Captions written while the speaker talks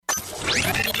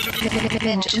This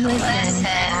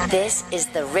is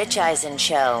the Rich Eisen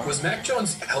Show. Was Mac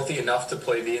Jones healthy enough to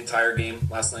play the entire game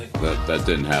last night? That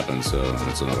didn't happen, so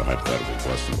that's another hypothetical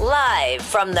question. Live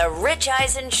from the Rich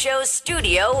Eisen Show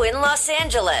studio in Los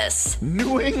Angeles.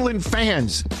 New England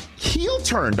fans heel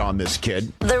turned on this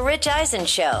kid. The Rich Eisen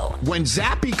Show. When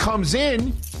Zappy comes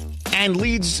in and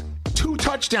leads 2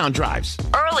 touchdown drives.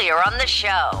 Earlier on the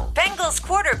show, Bengals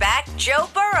quarterback Joe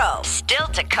Burrow. Still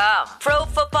to come, Pro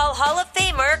Football Hall of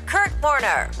Famer Kurt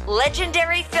Warner.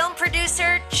 Legendary film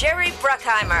producer Jerry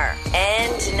Bruckheimer.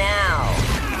 And now,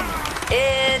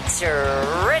 it's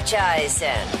Rich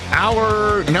Eisen.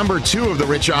 Hour number 2 of the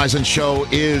Rich Eisen Show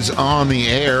is on the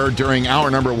air. During hour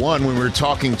number 1, we were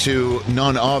talking to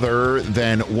none other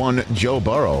than one Joe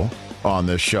Burrow on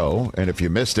this show. And if you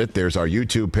missed it, there's our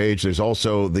YouTube page. There's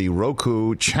also the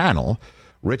Roku channel,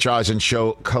 Rich Eisen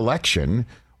Show Collection,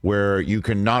 where you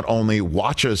can not only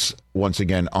watch us once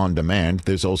again on demand,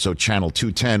 there's also channel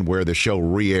 210 where the show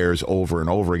re-airs over and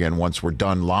over again once we're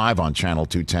done live on channel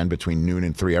 210 between noon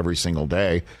and 3 every single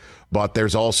day. But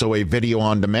there's also a video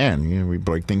on demand. You know, we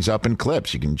break things up in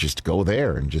clips. You can just go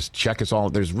there and just check us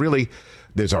all.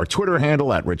 There's our Twitter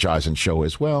handle at Rich Eisen Show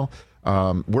as well.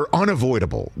 We're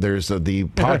unavoidable. There's the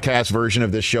podcast version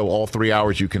of this show, all 3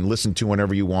 hours. You can listen to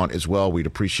whenever you want as well. We'd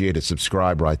appreciate a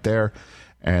subscribe right there.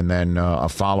 And then a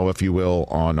follow, if you will,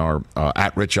 on our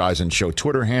at Rich Eisen Show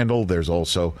Twitter handle. There's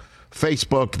also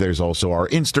Facebook. There's also our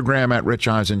Instagram at Rich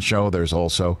Eisen Show. There's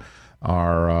also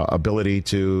our ability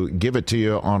to give it to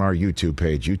you on our YouTube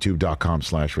page,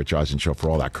 youtube.com/Rich Eisen Show for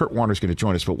all that. Kurt Warner's going to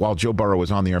join us. But while Joe Burrow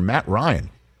was on the air, Matt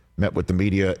Ryan met with the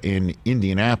media in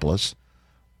Indianapolis.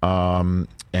 And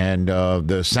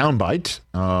the soundbite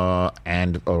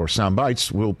or sound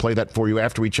bites, we'll play that for you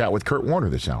after we chat with Kurt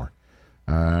Warner this hour.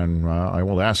 And I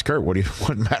will ask Kurt what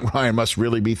Matt Ryan must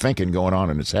really be thinking going on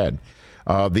in his head.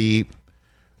 The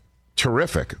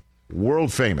terrific,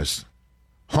 world famous,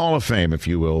 Hall of Fame, if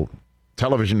you will,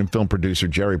 television and film producer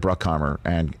Jerry Bruckheimer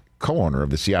and co-owner of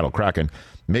the Seattle Kraken,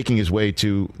 making his way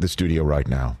to the studio right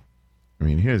now. I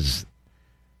mean, his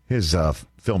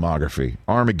filmography: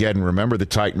 Armageddon, Remember the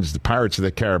Titans, The Pirates of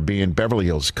the Caribbean, Beverly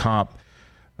Hills Cop,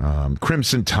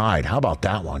 Crimson Tide. How about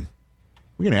that one?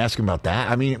 We're going to ask him about that.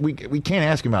 I mean, we can't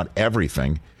ask him about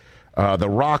everything. The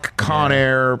Rock, Con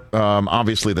Air,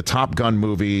 obviously the Top Gun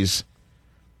movies,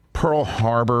 Pearl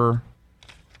Harbor.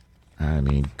 I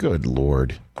mean, good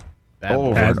Lord.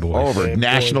 Bad Boys.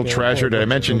 National Treasure. Did I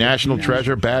mention National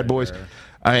Treasure? Bad Boys.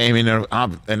 I mean,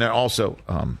 and then also,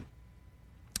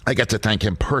 I get to thank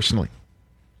him personally,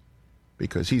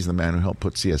 because he's the man who helped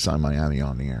put CSI Miami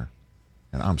on the air.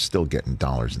 And I'm still getting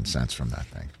dollars and cents from that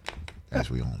thing, as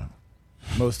we all know.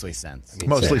 Mostly cents.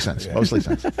 Mostly cents.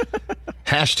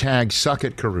 Hashtag Suck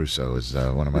It Caruso is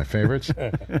one of my favorites.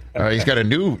 He's got a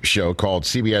new show called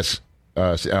CBS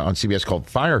on CBS called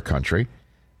Fire Country,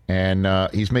 and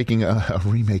he's making a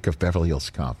remake of Beverly Hills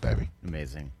Cop, baby.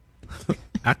 Amazing.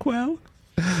 Aquel?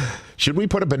 Should we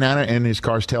put a banana in his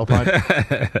car's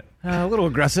tailpipe? A little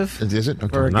aggressive. Is it?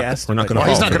 Okay. For a guest. We're not going to.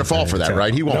 He's not going to fall for that,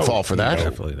 right? He won't fall for that.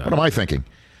 Definitely not. What am I thinking?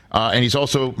 And he's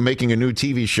also making a new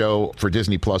TV show for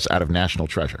Disney Plus out of National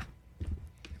Treasure.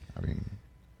 I mean,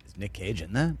 is Nick Cage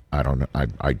in that? I don't know.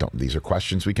 I don't. These are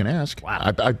questions we can ask.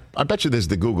 Wow. I bet you there's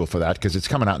the Google for that, because it's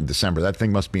coming out in December. That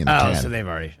thing must be in the can. Oh, so they've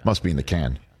already. Must be in the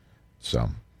can. So,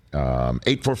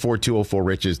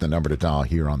 844-204-RICH is the number to dial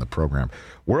here on the program.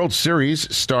 World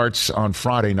Series starts on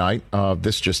Friday night.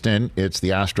 This just in. It's the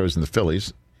Astros and the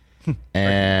Phillies.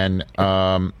 And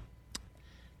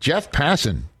Jeff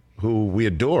Passan, who we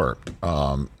adore.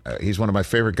 He's one of my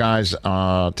favorite guys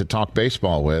to talk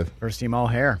baseball with. First team all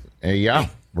hair. Yeah,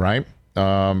 right.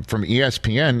 From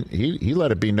ESPN, he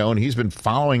let it be known he's been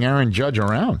following Aaron Judge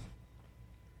around.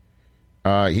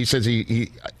 He says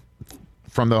he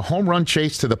from the home run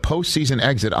chase to the postseason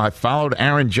exit, I followed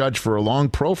Aaron Judge for a long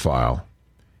profile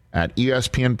at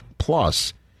ESPN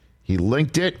Plus. He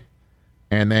linked it,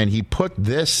 and then he put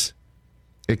this.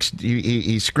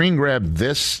 He screen grabbed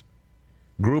this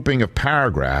grouping of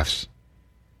paragraphs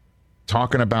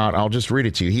talking about, I'll just read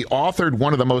it to you. He authored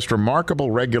one of the most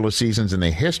remarkable regular seasons in the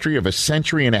history of a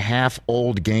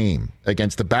century-and-a-half-old game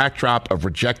against the backdrop of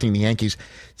rejecting the Yankees'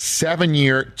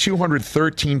 7-year,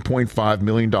 $213.5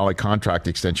 million contract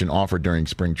extension offered during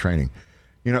spring training.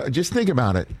 You know, just think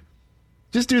about it.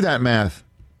 Just do that math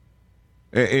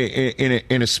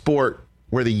in a sport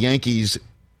where the Yankees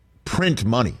printing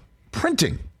money.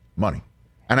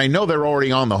 And I know they're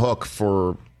already on the hook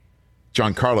for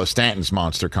Giancarlo Stanton's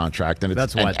monster contract, and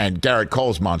that's what, and Garrett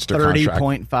Cole's monster contract.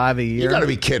 30.5 a year. You got to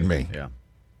be kidding me. Yeah.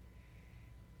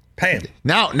 Pay him.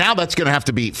 Now that's going to have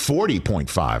to be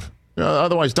 40.5.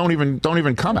 Otherwise, don't even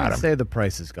come at him. Say the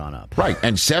price has gone up. Right,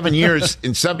 and 7 years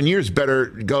in 7 years better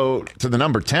go to the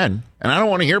number 10. And I don't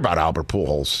want to hear about Albert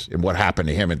Pujols and what happened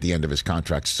to him at the end of his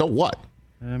contract. So what?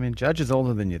 I mean, Judge is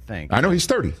older than you think. I know he's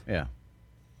 30. Yeah.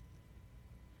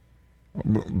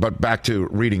 But back to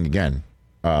reading again.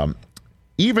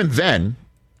 Even then,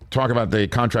 talk about the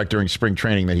contract during spring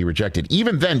training that he rejected.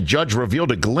 Even then, Judge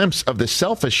revealed a glimpse of the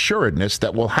self-assuredness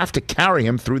that will have to carry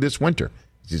him through this winter.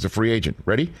 He's a free agent.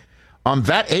 Ready? On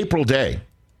that April day,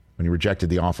 when he rejected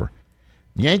the offer,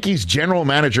 Yankees general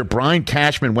manager Brian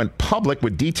Cashman went public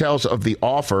with details of the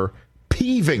offer,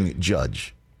 peeving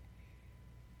Judge.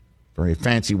 Very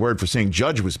fancy word for saying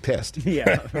Judge was pissed.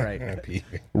 Yeah, right.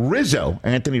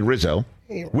 Anthony Rizzo,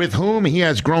 with whom he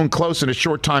has grown close in a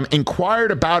short time,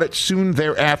 inquired about it soon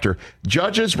thereafter.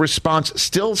 Judge's response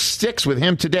still sticks with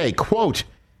him today. Quote,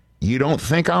 "You don't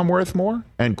think I'm worth more?"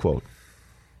 End quote.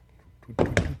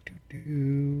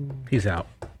 He's out.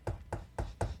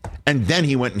 And then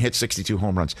he went and hit 62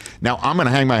 home runs. Now, I'm going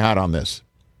to hang my hat on this.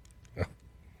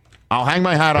 I'll hang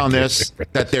my hat on this,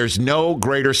 that there's no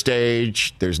greater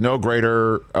stage, there's no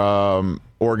greater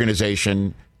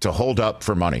organization to hold up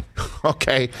for money.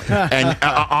 Okay? And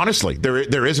honestly,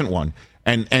 there isn't one.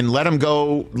 And let him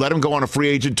go on a free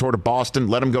agent tour to Boston,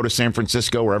 let him go to San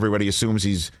Francisco where everybody assumes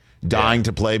he's dying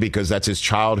to play because that's his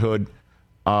childhood.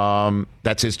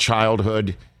 That's his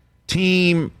childhood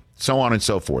team, so on and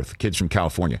so forth. Kids from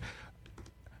California.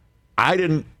 I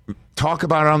didn't talk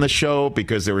about it on the show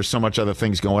because there was so much other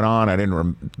things going on. I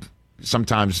didn't.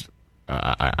 Sometimes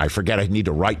I forget I need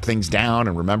to write things down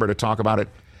and remember to talk about it.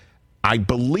 I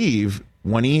believe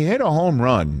when he hit a home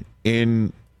run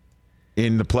in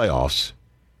the playoffs,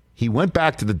 he went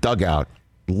back to the dugout,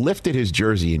 lifted his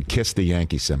jersey, and kissed the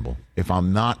Yankee symbol. If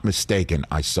I'm not mistaken,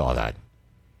 I saw that.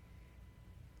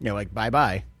 Yeah, like,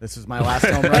 bye-bye. This is my last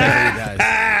home run for you guys.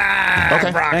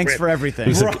 Okay. Thanks for everything.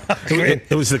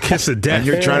 It was the kiss of death.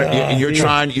 And you're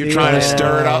trying to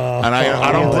stir it up, and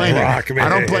I don't blame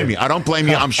you. I don't blame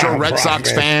you. I'm sure Red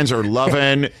Sox fans are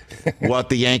loving what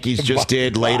the Yankees just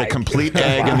did, laid a complete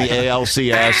egg in the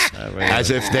ALCS,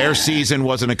 as if their season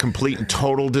wasn't a complete and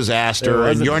total disaster,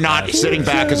 and you're not sitting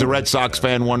back as a Red Sox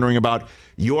fan wondering about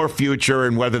your future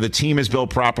and whether the team is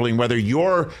built properly and whether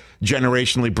your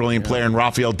generationally brilliant player in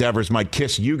Rafael Devers might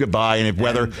kiss you goodbye, and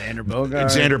whether Xander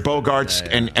Bogaerts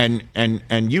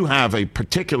and you have a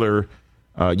particular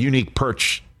unique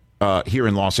perch here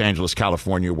in Los Angeles,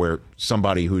 California, where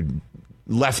somebody who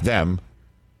left them,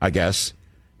 I guess,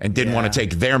 and didn't want to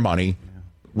take their money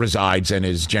resides and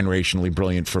is generationally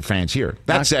brilliant for fans here.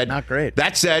 Not great.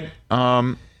 That said,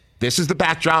 this is the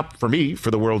backdrop for me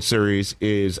for the World Series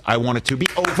is I want it to be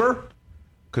over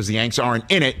because the Yanks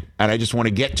aren't in it, and I just want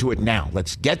to get to it now.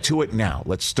 Let's get to it now.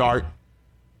 Let's start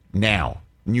now.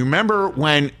 And you remember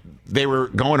when they were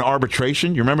going to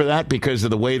arbitration? You remember that because of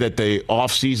the way that the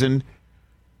offseason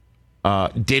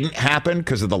didn't happen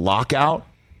because of the lockout?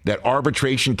 That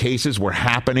arbitration cases were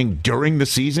happening during the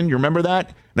season. You remember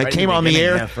that? And I came on the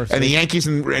air, and the Yankees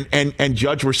and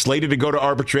Judge were slated to go to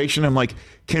arbitration. I'm like,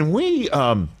 can we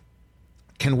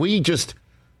just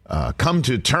come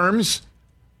to terms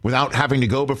without having to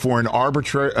go before an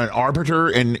arbiter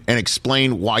and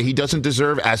explain why he doesn't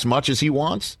deserve as much as he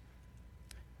wants?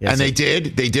 Yes, and they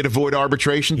did. They did avoid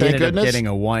arbitration. Thank goodness. Getting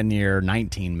a 1 year,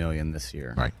 $19 million this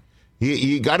year. Right.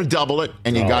 You got to double it,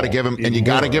 and you got to give him,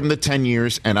 the 10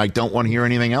 years. And I don't want to hear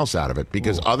anything else out of it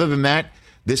because other than that,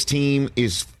 this team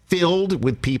is filled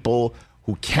with people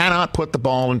who cannot put the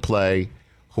ball in play,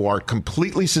 who are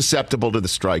completely susceptible to the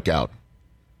strikeout,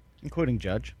 including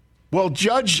Judge. Well,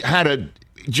 Judge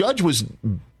was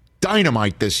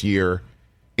dynamite this year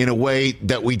in a way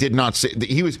that we did not see.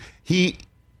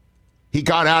 He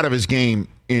got out of his game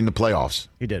in the playoffs.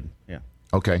 He did, yeah.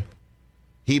 Okay.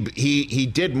 He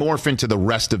did morph into the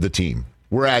rest of the team,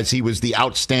 whereas he was the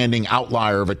outstanding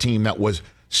outlier of a team that was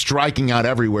striking out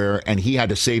everywhere, and he had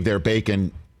to save their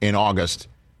bacon in August.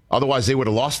 Otherwise, they would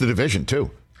have lost the division, too.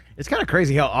 It's kind of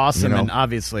crazy how awesome and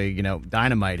obviously,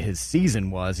 dynamite his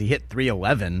season was. He hit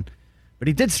 .311, but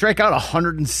he did strike out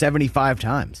 175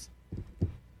 times.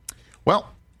 Well,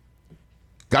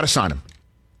 got to sign him.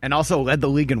 And also led the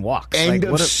league in walks. End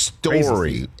of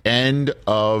story. End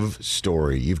of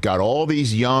story. You've got all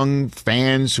these young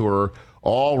fans who are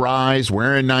all rise,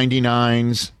 wearing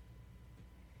 99s.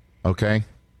 Okay?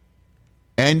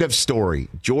 End of story.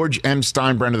 George M.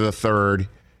 Steinbrenner III,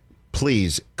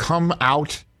 please come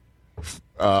out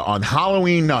on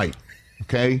Halloween night.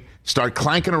 Okay? Start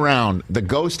clanking around. The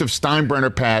ghost of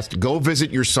Steinbrenner passed. Go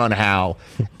visit your son, Hal,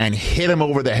 and hit him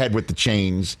over the head with the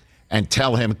chains and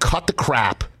tell him, cut the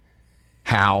crap,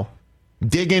 Hal.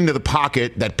 dig into the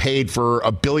pocket that paid for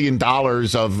 $1 billion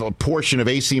of a portion of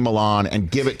AC Milan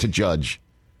and give it to Judge.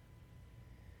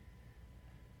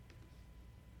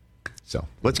 So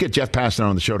let's get Jeff Passan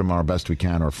on the show tomorrow, best we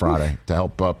can, or Friday to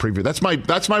help preview.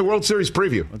 That's my World Series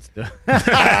preview. Let's do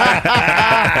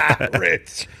it.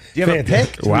 Rich. Do you have a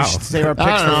pick? Wow. Save our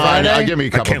picks for Friday? Give me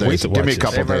a couple days. Give me a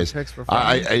couple days.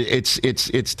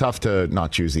 It's tough to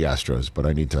not choose the Astros, but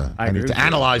I need to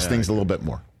analyze things a little bit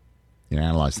more.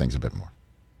 Analyze things a bit more.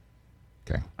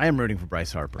 Okay. I am rooting for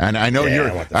Bryce Harper, and I know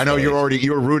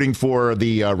you're rooting for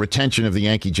the retention of the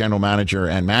Yankee general manager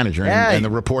and manager, and the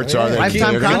reports are that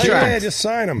lifetime contract. Yeah, just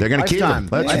sign him. They're going to keep him.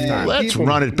 Let's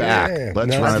run it back. Yeah.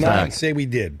 Let's run it back. Say we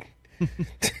did.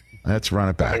 Let's run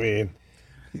it back. I mean,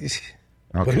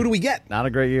 but who do we get? Not a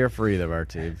great year for either of our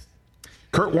teams.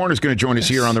 Kurt Warner's going to join us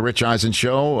here on the Rich Eisen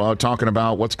Show, talking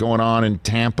about what's going on in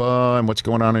Tampa and what's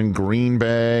going on in Green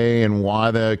Bay and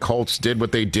why the Colts did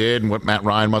what they did and what Matt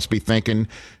Ryan must be thinking.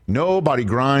 Nobody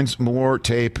grinds more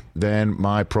tape than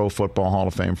my Pro Football Hall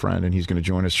of Fame friend, and he's going to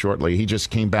join us shortly. He just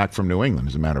came back from New England,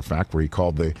 as a matter of fact, where he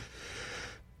called the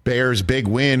Bears' big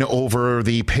win over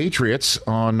the Patriots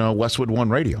on Westwood One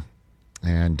Radio.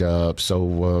 And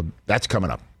so that's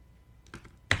coming up.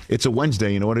 It's a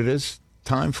Wednesday. You know what it is?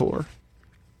 Time for...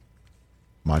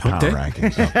 my power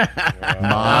rankings.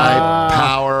 My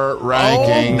power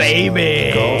rankings. Oh,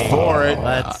 baby. Go for it.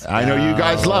 I know you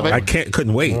guys love it. I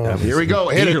couldn't wait. Here we go.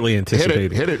 Hit eagerly it.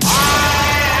 anticipated. Hit it. Power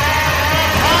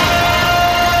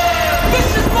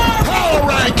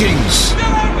rankings. There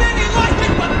are many like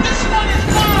it, but this one is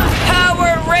mine.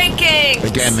 Power rankings.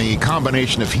 Again, the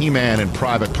combination of He-Man and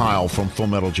Private Pile from Full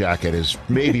Metal Jacket is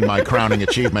maybe my crowning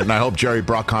achievement, and I hope Jerry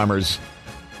Bruckheimer's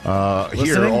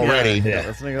here already,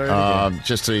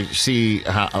 just to see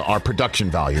our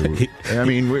production value. I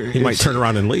mean, he might turn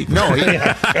around and leave. No,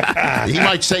 he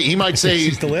might say.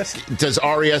 He's the list. Does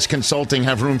RES Consulting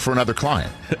have room for another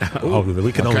client?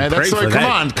 We can only pray for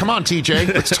that. Come on,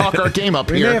 TJ. Let's talk our game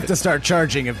up we here. may have to start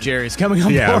charging if Jerry's coming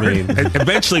on board. I mean,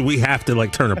 eventually we have to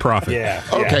turn a profit.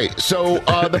 Okay, so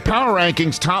the power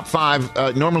rankings, top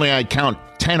 5. Normally I count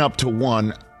 10 up to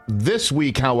 1. This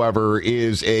week, however,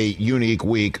 is a unique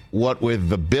week, what with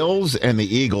the Bills and the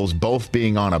Eagles both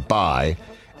being on a bye,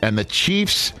 and the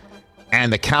Chiefs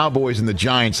and the Cowboys and the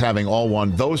Giants having all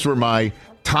won. Those were my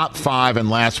top 5 in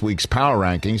last week's power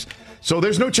rankings. So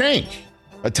there's no change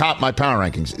atop my power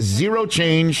rankings. Zero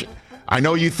change. I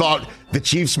know you thought the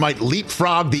Chiefs might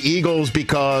leapfrog the Eagles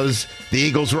because the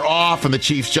Eagles were off and the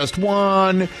Chiefs just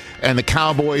won, and the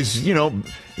Cowboys,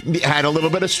 had a little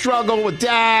bit of struggle with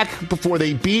Dak before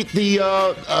they beat the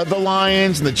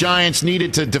Lions, and the Giants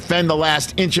needed to defend the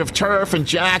last inch of turf in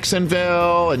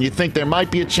Jacksonville, and you think there might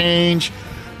be a change.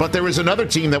 But there was another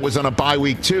team that was on a bye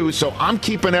week too, so I'm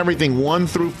keeping everything 1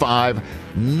 through 5.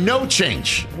 No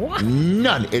change. What?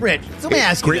 None. Rich, let me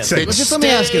ask you this. Let me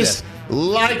ask you this.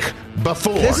 Like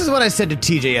before. This is what I said to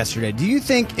TJ yesterday. Do you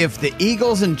think if the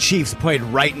Eagles and Chiefs played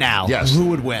right now, who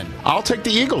would win? I'll take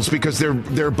the Eagles because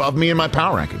they're above me in my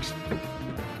power rankings.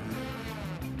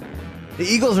 The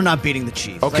Eagles are not beating the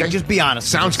Chiefs. Okay, just be honest.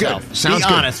 Sounds with yourself. good. Sounds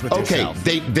be honest with yourself.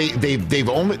 Okay, they've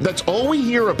only. That's all we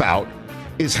hear about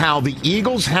is how the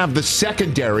Eagles have the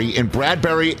secondary in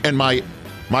Bradbury and my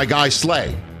guy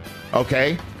Slay.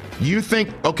 Okay, you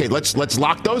think? Okay, let's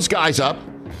lock those guys up.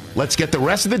 Let's get the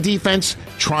rest of the defense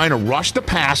trying to rush the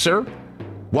passer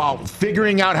while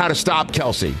figuring out how to stop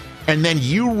Kelsey. And then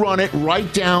you run it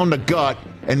right down the gut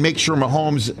and make sure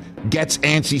Mahomes gets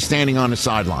antsy standing on the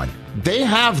sideline. They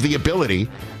have the ability.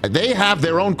 They have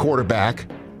their own quarterback.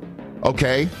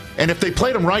 Okay? And if they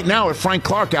played him right now with Frank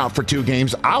Clark out for 2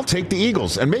 games, I'll take the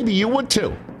Eagles. And maybe you would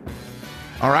too.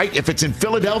 All right? If it's in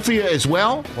Philadelphia as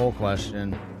well. Whole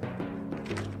question.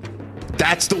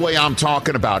 That's the way I'm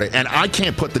talking about it. And I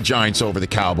can't put the Giants over the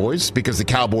Cowboys because the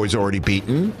Cowboys are already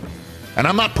beaten. And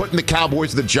I'm not putting the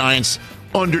Cowboys or the Giants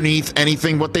underneath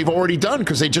anything what they've already done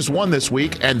because they just won this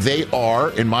week, and they are,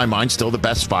 in my mind, still the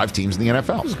best 5 teams in the NFL.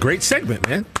 That was a great segment,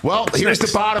 man. Well, here's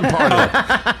the bottom part of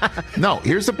it. No,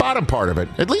 here's the bottom part of it.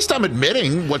 At least I'm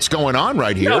admitting what's going on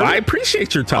right here. No, I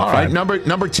appreciate your top 5. All right,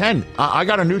 number 10. I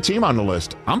got a new team on the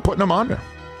list. I'm putting them on there.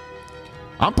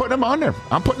 I'm putting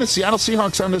the Seattle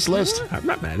Seahawks on this list. I'm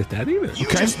not mad at that either. You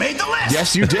just made the list.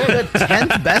 Yes, you did. The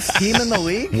 10th best team in the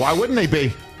league? Why wouldn't they be?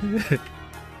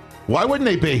 Why wouldn't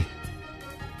they be?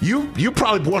 You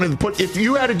probably wanted to put, if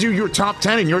you had to do your top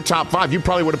 10 and your top 5, you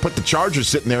probably would have put the Chargers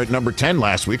sitting there at number 10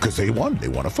 last week because they won. They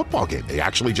won a football game. They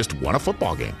actually just won a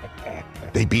football game.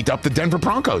 They beat up the Denver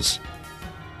Broncos.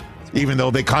 Even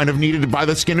though they kind of needed it by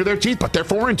the skin of their teeth, but they're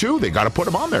 4-2. They got to put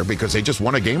them on there because they just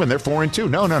won a game and they're 4-2.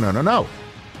 No.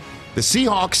 The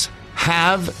Seahawks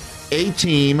have a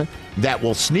team that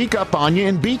will sneak up on you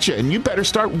and beat you, and you better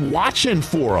start watching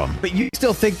for them. But you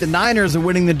still think the Niners are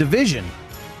winning the division?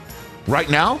 Right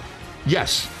now?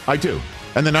 Yes, I do.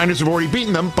 And the Niners have already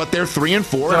beaten them, but they're 3-4,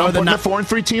 So and I'm putting a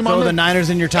 4-3 team on So them. the Niners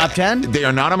in your top 10? They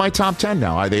are not in my top 10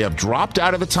 now. They have dropped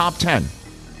out of the top 10.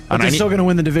 But they're still going to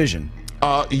win the division.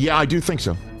 Yeah, I do think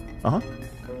so.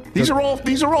 These are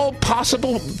all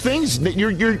possible things.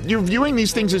 You're viewing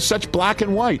these things as such black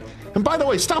and white. And by the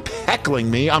way, stop heckling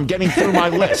me. I'm getting through my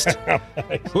list.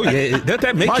 Oh, yeah. Does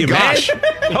that make My you gosh.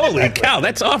 mad? Holy cow,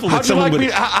 that's awful that How'd you someone like would me?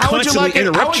 How would you like it? How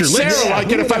interrupt would your Sarah list.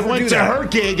 like it if I never went do to that. her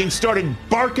gig and started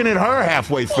barking at her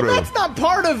halfway through? Well, that's not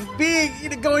part of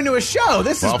going to a show.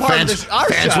 This is part of our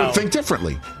fans show. would think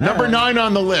differently. Number 9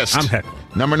 on the list. I'm heckling.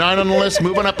 Number 9 on the list,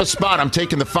 moving up a spot. I'm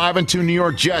taking the 5-2 New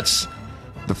York Jets.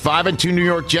 The 5-2 New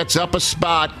York Jets up a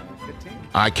spot.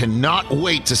 I cannot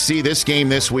wait to see this game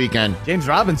this weekend. James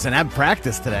Robinson had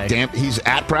practice today. Damn, he's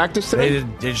at practice today?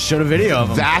 They showed a video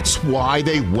of him. That's why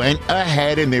they went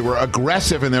ahead and they were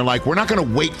aggressive, and they're like, we're not going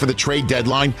to wait for the trade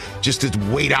deadline just to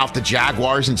wait out the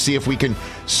Jaguars and see if we can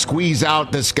squeeze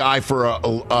out this guy for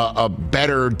a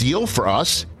better deal for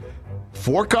us.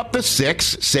 Fork up the 6,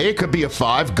 say it could be a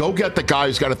 5, go get the guy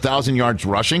who's got 1,000 yards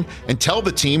rushing, and tell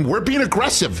the team we're being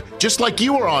aggressive, just like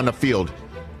you are on the field.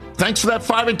 Thanks for that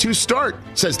 5-2 start,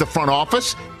 says the front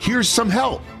office. Here's some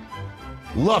help.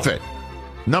 Love it.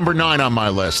 Number 9 on my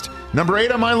list. Number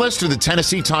 8 on my list are the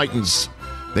Tennessee Titans.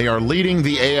 They are leading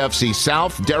the AFC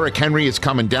South. Derrick Henry is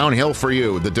coming downhill for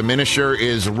you. The diminisher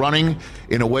is running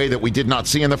in a way that we did not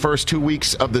see in the first 2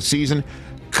 weeks of the season.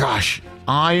 Gosh,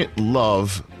 I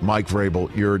love Mike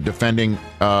Vrabel, your defending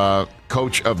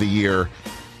coach of the year.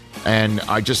 And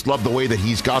I just love the way that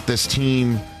he's got this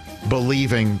team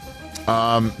believing.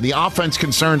 The offense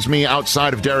concerns me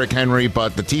outside of Derrick Henry,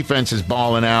 but the defense is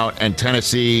balling out, and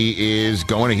Tennessee is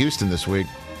going to Houston this week.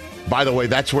 By the way,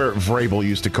 that's where Vrabel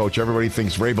used to coach. Everybody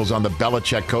thinks Vrabel's on the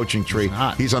Belichick coaching tree.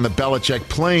 He's on the Belichick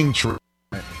playing tree.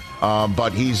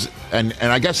 But he's and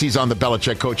I guess he's on the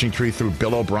Belichick coaching tree through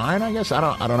Bill O'Brien. I guess I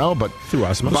don't know, but through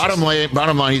osmosis.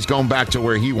 Bottom line, he's going back to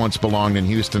where he once belonged in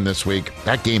Houston this week.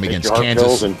 That game against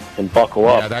Kansas and buckle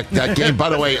up. Yeah, that game. By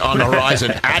the way, on the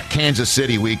horizon at Kansas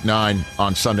City, Week 9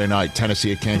 on Sunday night.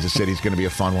 Tennessee at Kansas City is going to be a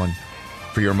fun one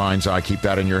for your mind's eye. Keep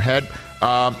that in your head.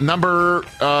 Number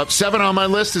 7 on my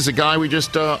list is a guy we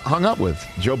just hung up with,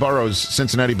 Joe Burrow's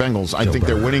Cincinnati Bengals. I think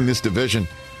they're winning this division.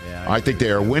 I think they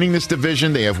are winning this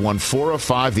division. They have won 4 of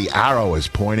 5. The arrow is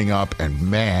pointing up, and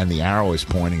man, the arrow is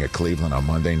pointing at Cleveland on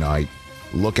Monday night.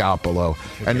 Look out below.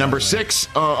 And number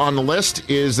 6 on the list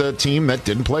is a team that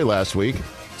didn't play last week,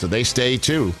 so they stay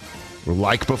too.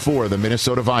 Like before, the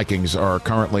Minnesota Vikings are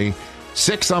currently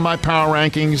 6 on my power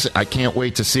rankings. I can't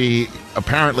wait to see.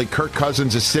 Apparently, Kirk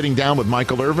Cousins is sitting down with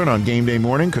Michael Irvin on game day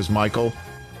morning because Michael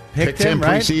picked him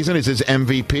preseason as his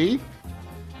MVP.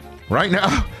 Right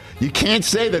now, you can't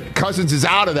say that Cousins is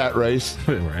out of that race.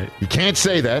 Right. You can't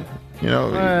say that. You know,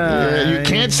 you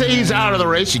can't say he's out of the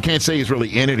race. You can't say he's really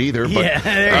in it either. But, yeah,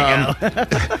 there you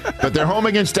go. But they're home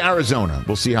against Arizona.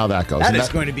 We'll see how that goes. That is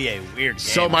going to be a weird game.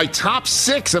 So my top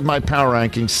 6 of my power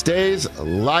ranking stays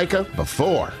like a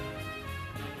before.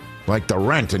 Like the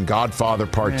Rent in Godfather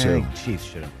Part 2. Chiefs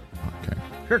should have. Okay.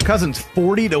 Kirk Cousins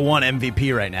 40-1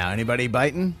 MVP right now. Anybody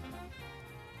biting?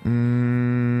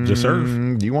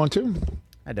 Deserve. Do you want to?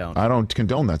 I don't. I don't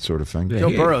condone that sort of thing.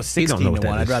 Joe Burrow 16-1.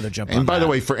 I'd rather jump on And by that. the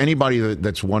way, for anybody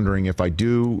that's wondering if I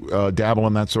do dabble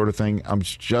in that sort of thing, I'm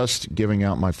just giving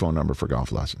out my phone number for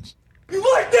golf lessons. You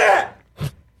like that?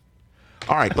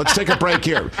 All right, let's take a break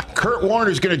here. Kurt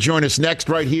Warner's going to join us next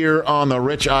right here on the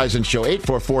Rich Eisen Show.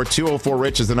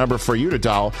 844-204-RICH is the number for you to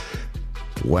dial.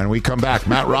 When we come back,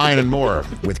 Matt Ryan and more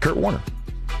with Kurt Warner.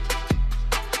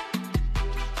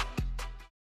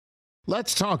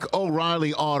 Let's talk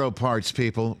O'Reilly Auto Parts,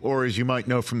 people, or as you might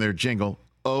know from their jingle,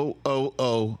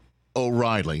 O-O-O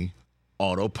O'Reilly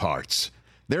Auto Parts.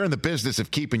 They're in the business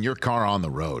of keeping your car on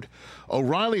the road.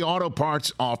 O'Reilly Auto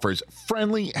Parts offers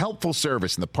friendly, helpful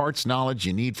service and the parts knowledge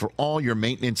you need for all your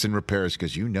maintenance and repairs,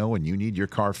 because you know when you need your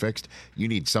car fixed, you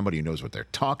need somebody who knows what they're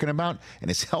talking about and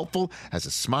is helpful, has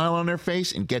a smile on their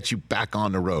face, and gets you back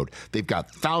on the road. They've got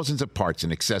thousands of parts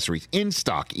and accessories in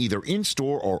stock, either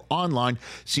in-store or online,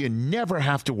 so you never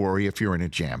have to worry if you're in a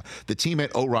jam. The team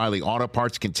at O'Reilly Auto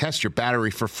Parts can test your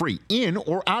battery for free in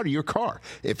or out of your car.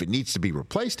 If it needs to be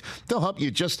replaced, they'll help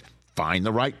you just find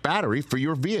the right battery for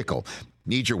your vehicle.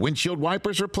 Need your windshield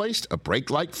wipers replaced, a brake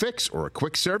light fix, or a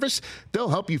quick service? They'll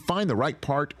help you find the right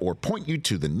part or point you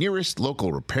to the nearest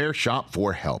local repair shop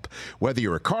for help. Whether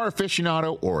you're a car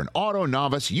aficionado or an auto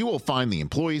novice, you will find the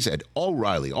employees at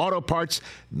O'Reilly Auto Parts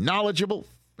knowledgeable,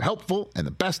 helpful, and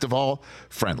the best of all,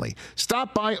 friendly.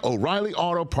 Stop by O'Reilly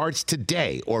Auto Parts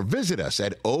today or visit us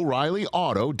at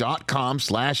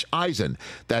O'ReillyAuto.com/Eisen.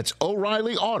 That's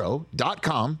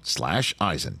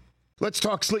O'ReillyAuto.com/Eisen. Let's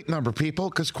talk Sleep Number, people,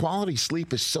 because quality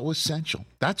sleep is so essential.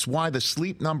 That's why the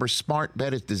Sleep Number smart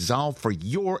bed is designed for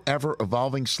your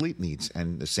ever-evolving sleep needs,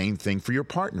 and the same thing for your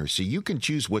partner, so you can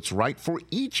choose what's right for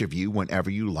each of you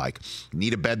whenever you like.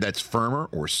 Need a bed that's firmer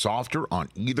or softer on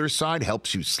either side,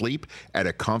 helps you sleep at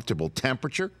a comfortable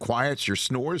temperature, quiets your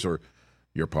snores or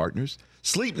your partner's?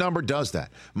 Sleep Number does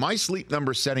that. My Sleep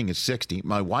Number setting is 60.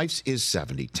 My wife's is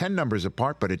 70. 10 numbers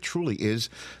apart, but it truly is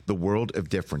the world of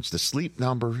difference. The Sleep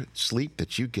Number sleep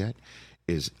that you get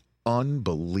is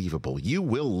unbelievable. You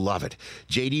will love it.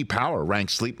 J.D. Power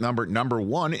ranks Sleep Number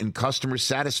 #1 in customer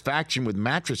satisfaction with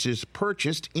mattresses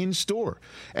purchased in store.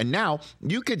 And now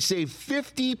you could save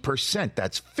 50%.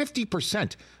 That's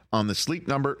 50% on the Sleep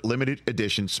Number limited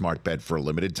edition smart bed for a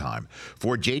limited time.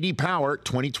 For J.D. Power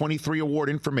 2023 award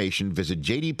information, visit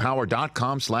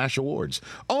jdpower.com/awards.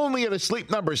 Only at a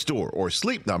Sleep Number store or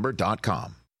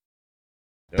sleepnumber.com.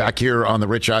 Back here on the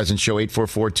Rich Eisen Show,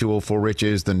 844-204-RICH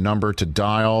is the number to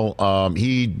dial.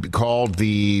 He called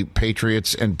the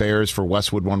Patriots and Bears for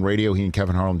Westwood One Radio. He and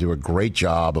Kevin Harlan do a great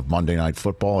job of Monday Night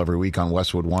Football every week on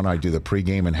Westwood One. I do the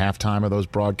pregame and halftime of those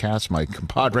broadcasts. My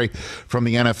compadre from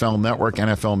the NFL Network,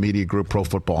 NFL Media Group, Pro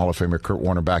Football Hall of Famer Kurt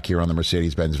Warner back here on the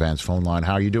Mercedes-Benz Vans phone line.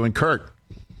 How are you doing, Kurt?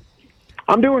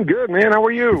 I'm doing good, man. How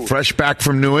are you? Fresh back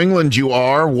from New England, you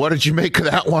are. What did you make of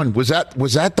that one? Was that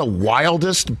the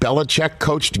wildest Belichick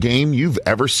coached game you've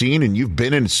ever seen, and you've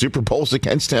been in Super Bowls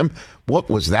against him? What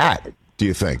was that, do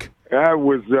you think? It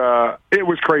was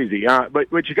crazy.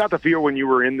 But you got the feel when you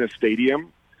were in the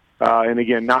stadium, and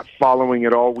again, not following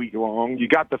it all week long, you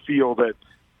got the feel that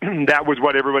that was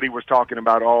what everybody was talking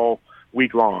about all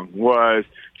week long, was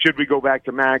should we go back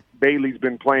to Mac? Bailey's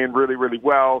been playing really, really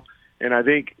well. And I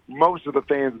think most of the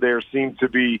fans there seem to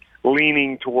be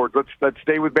leaning towards let's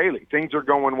stay with Bailey. Things are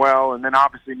going well, and then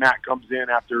obviously Matt comes in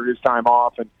after his time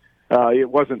off, and it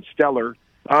wasn't stellar.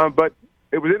 But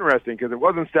it was interesting because it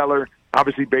wasn't stellar.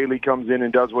 Obviously Bailey comes in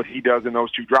and does what he does in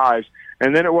those two drives,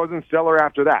 and then it wasn't stellar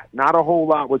after that. Not a whole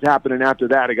lot was happening after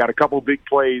that. It got a couple big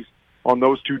plays on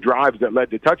those two drives that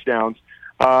led to touchdowns,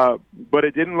 but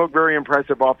it didn't look very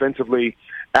impressive offensively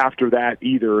after that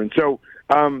either. And so,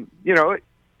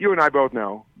 you and I both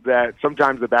know that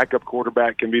sometimes the backup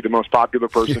quarterback can be the most popular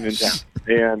person in town.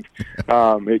 And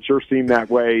it sure seemed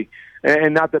that way.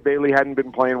 And not that Bailey hadn't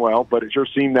been playing well, but it sure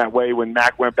seemed that way when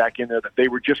Mac went back in there, that they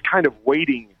were just kind of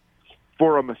waiting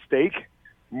for a mistake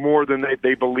more than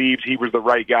they believed he was the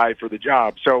right guy for the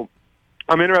job. So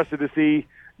I'm interested to see,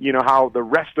 how the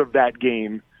rest of that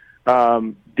game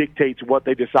dictates what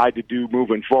they decide to do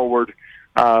moving forward.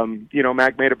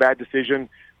 Mac made a bad decision,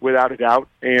 without a doubt,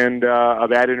 and a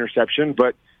bad interception.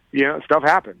 But, stuff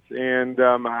happens. And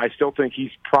I still think he's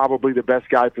probably the best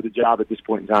guy for the job at this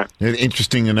point in time.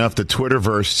 Interesting enough, the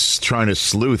Twitterverse trying to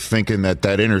sleuth, thinking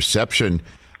that interception,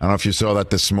 I don't know if you saw that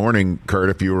this morning,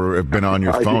 Kurt, if you have been on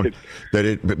your phone, that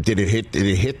it hit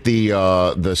the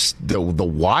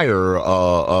wire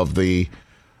of the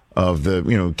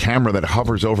camera that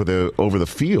hovers over the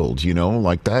field,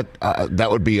 like that.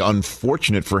 That would be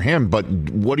unfortunate for him. But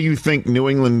what do you think New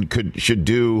England should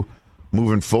do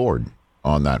moving forward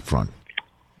on that front?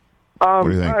 What do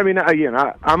you think? I mean, again,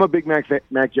 I'm a big Mac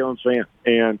Jones fan,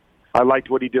 and I liked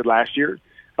what he did last year.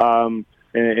 And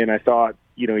I thought,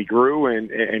 he grew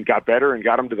and got better and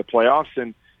got him to the playoffs.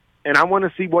 And I want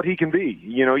to see what he can be.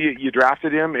 You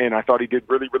drafted him, and I thought he did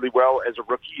really, really well as a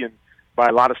rookie, and by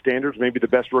a lot of standards, maybe the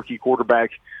best rookie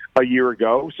quarterback a year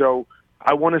ago. So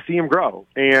I want to see him grow.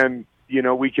 And,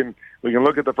 we can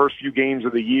look at the first few games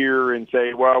of the year and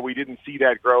say, well, we didn't see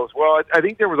that growth. Well, I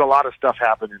think there was a lot of stuff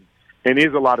happening, and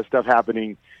is a lot of stuff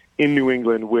happening in New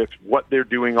England with what they're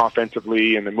doing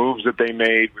offensively and the moves that they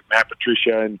made with Matt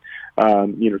Patricia and,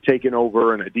 taking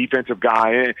over and a defensive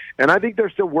guy. And I think they're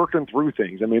still working through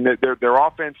things. I mean, their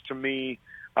offense to me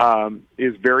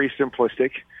is very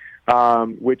simplistic.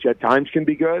 Which at times can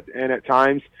be good and at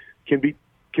times can be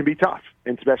tough,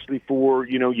 and especially for,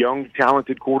 young,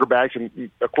 talented quarterbacks, and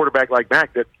a quarterback like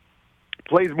Mac that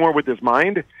plays more with his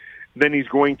mind than he's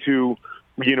going to,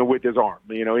 with his arm.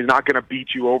 He's not going to beat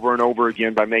you over and over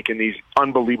again by making these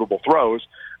unbelievable throws.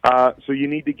 So you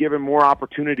need to give him more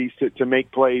opportunities to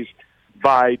make plays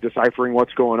by deciphering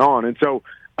what's going on. And so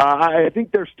I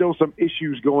think there's still some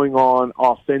issues going on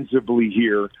offensively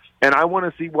here, and I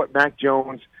want to see what Mac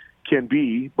Jones can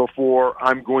be before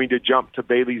I'm going to jump to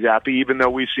Bailey Zappi, even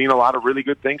though we've seen a lot of really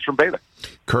good things from Bailey.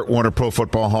 Kurt Warner, Pro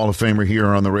Football Hall of Famer here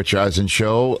on the Rich Eisen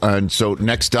Show. And so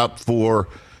next up for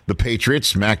the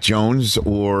Patriots, Mac Jones,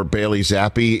 or Bailey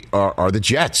Zappi are the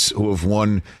Jets, who have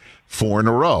won 4 in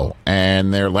a row.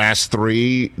 And their last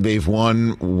 3, they've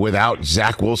won without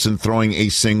Zach Wilson throwing a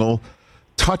single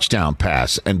touchdown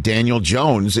pass. And Daniel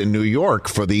Jones in New York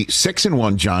for the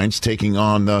 6-1 Giants, taking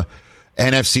on the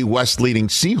NFC West leading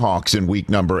Seahawks in week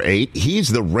number 8. He's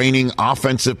the reigning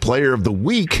offensive player of the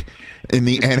week in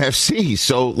the NFC.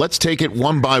 So let's take it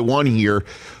one by one here.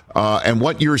 And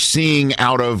what you're seeing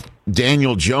out of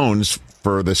Daniel Jones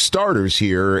for the starters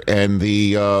here, and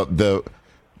the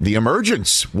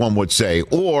emergence, one would say,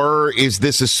 or is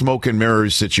this a smoke and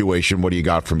mirrors situation? What do you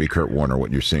got from me, Kurt Warner?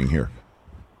 What you're seeing here?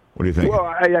 What do you think? Well,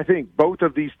 I think both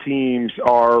of these teams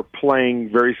are playing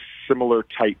very similar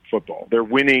type football. They're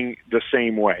winning the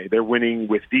same way. They're winning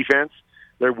with defense.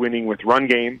 They're winning with run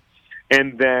game,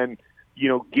 and then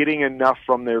getting enough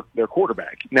from their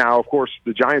quarterback. Now, of course,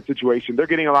 the Giants situation, they're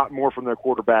getting a lot more from their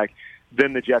quarterback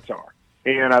than the Jets are.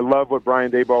 And I love what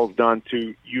Brian Daboll's done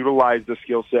to utilize the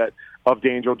skill set of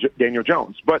Daniel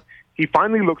Jones. But he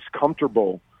finally looks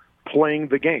comfortable playing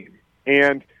the game.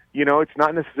 And, it's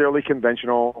not necessarily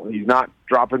conventional. He's not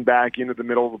dropping back into the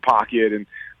middle of the pocket and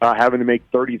having to make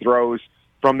 30 throws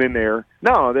from in there.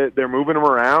 No, they're moving him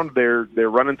around. They're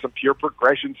running some pure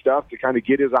progression stuff to kind of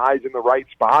get his eyes in the right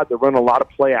spot. They're running a lot of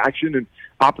play action and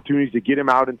opportunities to get him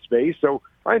out in space. So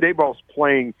Brian Daboll's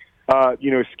playing,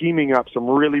 scheming up some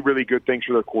really, really good things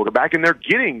for their quarterback, and they're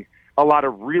getting a lot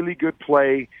of really good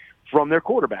play from their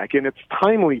quarterback, and it's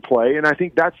timely play. And I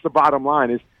think that's the bottom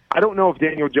line is I don't know if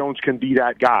Daniel Jones can be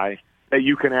that guy that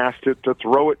you can ask to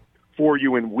throw it for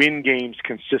you and win games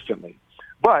consistently.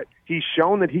 But he's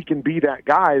shown that he can be that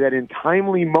guy that in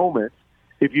timely moments,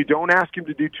 if you don't ask him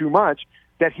to do too much,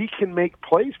 that he can make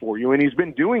plays for you. And he's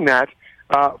been doing that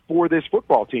for this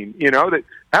football team, that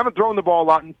haven't thrown the ball a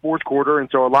lot in fourth quarter. And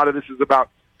so a lot of this is about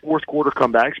fourth quarter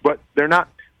comebacks, but they're not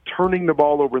turning the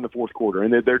ball over in the fourth quarter.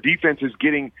 And their defense is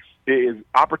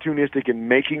opportunistic in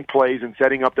making plays and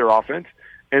setting up their offense.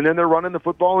 And then they're running the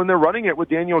football, and they're running it with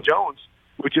Daniel Jones,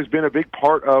 which has been a big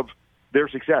part of their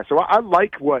success. So I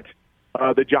like what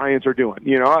the Giants are doing.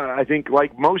 I think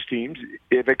like most teams,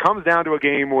 if it comes down to a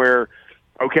game where,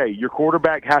 okay, your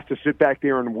quarterback has to sit back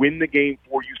there and win the game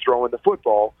for you throwing the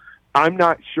football, I'm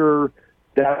not sure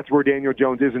that's where Daniel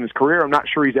Jones is in his career. I'm not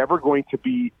sure he's ever going to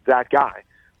be that guy.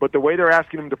 But the way they're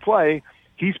asking him to play,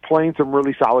 he's playing some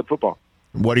really solid football.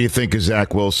 What do you think of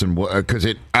Zach Wilson? Because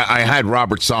I had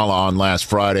Robert Saleh on last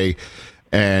Friday,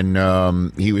 and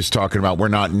he was talking about we're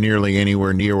not nearly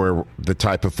anywhere near where the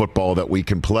type of football that we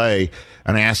can play.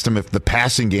 And I asked him if the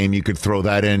passing game, you could throw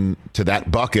that into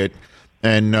that bucket.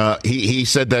 And he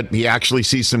said that he actually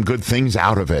sees some good things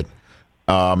out of it.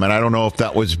 And I don't know if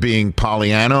that was being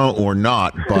Pollyanna or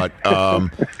not, but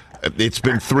it's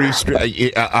been 3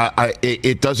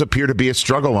 it does appear to be a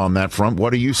struggle on that front.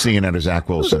 What are you seeing out of Zach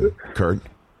Wilson, Kurt?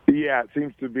 Yeah, it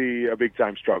seems to be a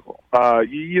big-time struggle.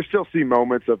 You still see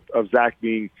moments of Zach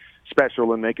being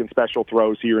special and making special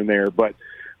throws here and there, but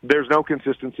there's no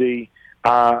consistency.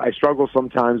 I struggle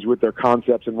sometimes with their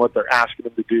concepts and what they're asking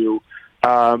him to do.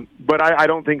 But I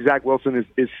don't think Zach Wilson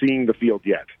is seeing the field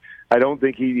yet. I don't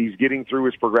think he's getting through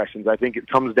his progressions. I think it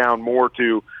comes down more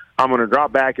to I'm going to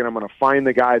drop back and I'm going to find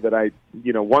the guy that I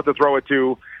want to throw it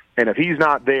to, and if he's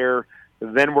not there,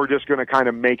 then we're just going to kind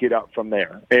of make it up from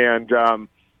there. And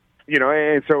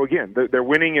and so again, they're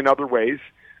winning in other ways,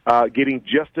 getting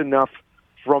just enough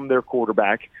from their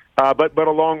quarterback, but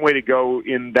a long way to go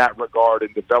in that regard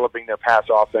in developing their pass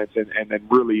offense, and then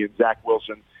really in Zach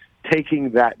Wilson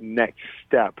taking that next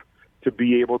step to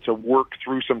be able to work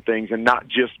through some things and not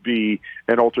just be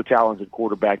an ultra-talented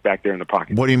quarterback back there in the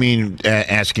pocket. What do you mean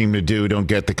asking him to do? Don't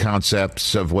get the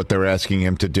concepts of what they're asking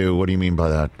him to do. What do you mean by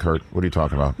that, Kurt? What are you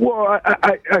talking about? Well,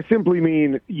 I simply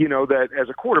mean, that as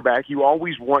a quarterback, you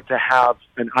always want to have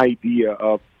an idea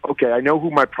of, okay, I know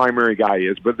who my primary guy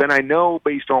is, but then I know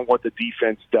based on what the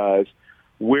defense does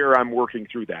where I'm working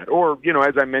through that. Or,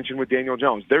 as I mentioned with Daniel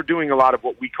Jones, they're doing a lot of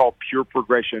what we call pure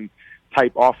progression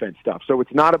type offense stuff. So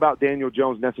it's not about Daniel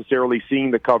Jones necessarily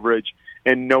seeing the coverage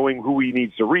and knowing who he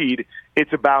needs to read.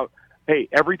 It's about, hey,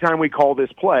 every time we call this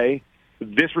play,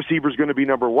 this receiver is going to be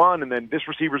number 1, and then this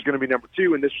receiver is going to be number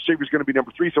 2, and this receiver is going to be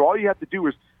number 3. So all you have to do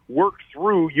is work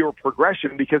through your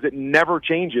progression because it never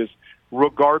changes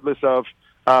regardless of,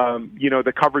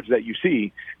 the coverage that you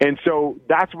see. And so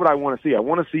that's what I want to see. I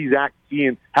want to see Zach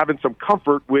having some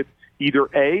comfort with either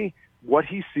A, what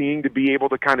he's seeing to be able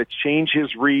to kind of change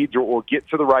his reads or get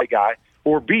to the right guy,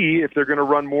 or B, if they're going to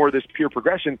run more of this pure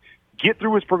progression, get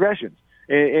through his progressions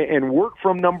and work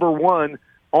from number 1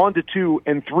 on to 2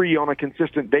 and 3 on a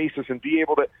consistent basis and be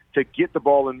able to get the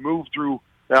ball and move through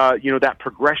that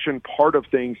progression part of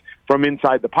things from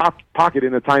inside the pocket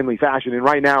in a timely fashion. And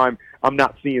right now I'm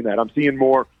not seeing that. I'm seeing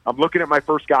more. I'm looking at my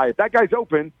first guy. If that guy's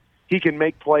open, he can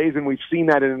make plays, and we've seen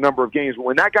that in a number of games. But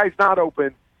when that guy's not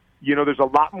open, there's a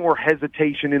lot more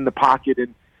hesitation in the pocket,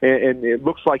 and it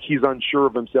looks like he's unsure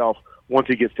of himself once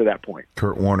he gets to that point.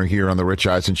 Kurt Warner here on the Rich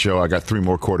Eisen Show. I got 3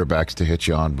 more quarterbacks to hit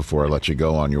you on before I let you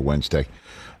go on your Wednesday.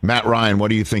 Matt Ryan, what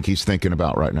do you think he's thinking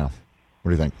about right now?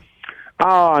 What do you think?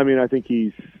 I think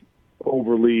he's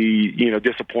overly,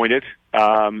 disappointed.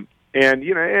 And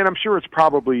I'm sure it's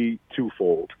probably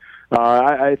twofold.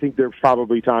 I think there's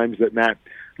probably times that Matt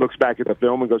looks back at the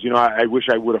film and goes, I wish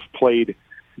I would have played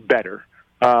better.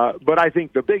 But I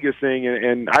think the biggest thing,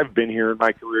 and I've been here in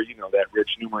my career, that,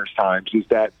 Rich, numerous times, is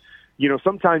that,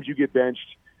 sometimes you get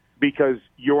benched because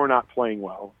you're not playing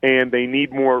well, and they need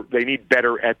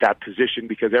better at that position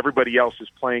because everybody else is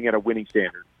playing at a winning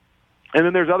standard. And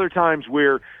then there's other times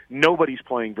where nobody's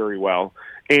playing very well,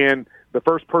 and the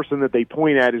first person that they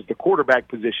point at is the quarterback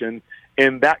position,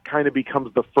 and that kind of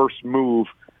becomes the first move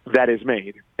that is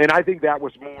made. And I think that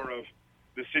was more of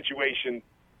the situation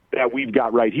that we've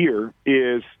got right here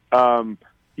is,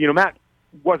 Matt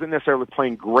wasn't necessarily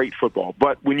playing great football,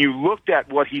 but when you looked at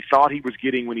what he thought he was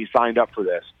getting when he signed up for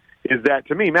this, is that,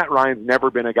 to me, Matt Ryan's never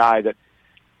been a guy that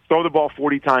throw the ball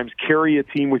 40 times, carry a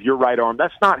team with your right arm.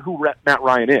 That's not who Matt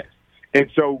Ryan is. And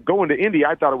so going to Indy,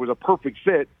 I thought it was a perfect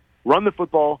fit. Run the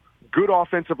football, good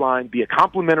offensive line, be a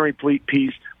complementary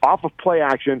piece off of play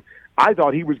action. I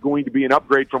thought he was going to be an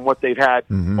upgrade from what they've had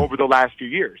over the last few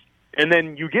years. And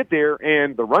then you get there,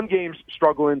 and the run game's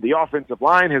struggling. The offensive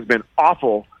line has been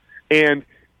awful. And,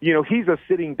 he's a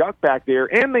sitting duck back there,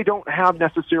 and they don't have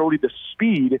necessarily the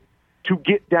speed to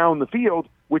get down the field,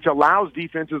 which allows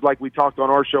defenses like we talked on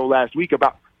our show last week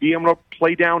about being able to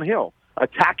play downhill,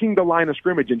 attacking the line of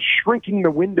scrimmage and shrinking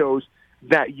the windows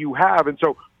that you have. And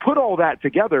so put all that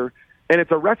together, and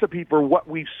it's a recipe for what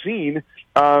we've seen,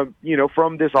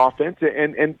 from this offense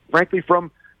and frankly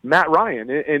from Matt Ryan.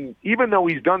 And even though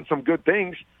he's done some good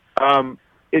things,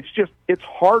 it's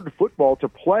hard football to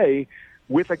play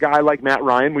with a guy like Matt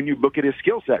Ryan when you look at his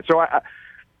skill set. So I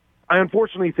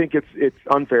unfortunately think it's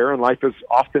unfair, and life is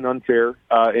often unfair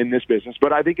in this business.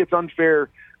 But I think it's unfair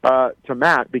to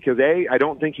Matt because, A, I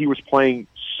don't think he was playing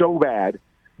so bad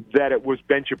that it was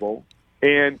benchable,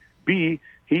 and B,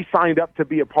 he signed up to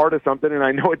be a part of something, and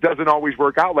I know it doesn't always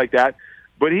work out like that,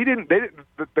 but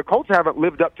the Colts haven't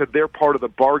lived up to their part of the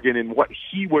bargain in what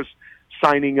he was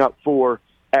signing up for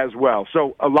as well.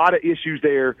 So a lot of issues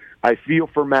there. I feel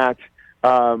for Matt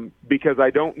because I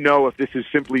don't know if this is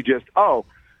simply just,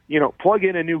 plug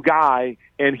in a new guy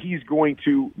and he's going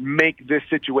to make this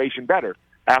situation better.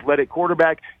 Athletic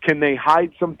quarterback, can they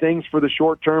hide some things for the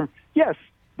short term? Yes,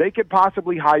 they could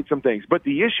possibly hide some things. But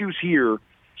the issues here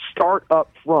start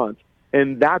up front,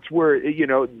 and that's where,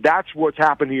 that's what's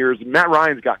happened here is Matt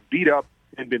Ryan's got beat up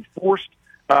and been forced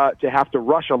to have to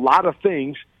rush a lot of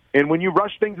things. And when you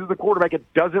rush things as a quarterback,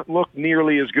 it doesn't look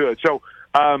nearly as good. So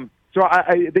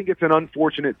I think it's an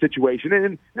unfortunate situation.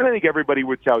 And I think everybody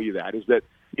would tell you that, is that,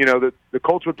 the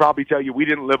Colts would probably tell you we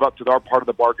didn't live up to our part of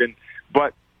the bargain.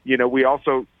 But, we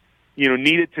also,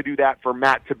 needed to do that for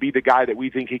Matt to be the guy that we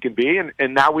think he can be.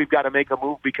 And now we've got to make a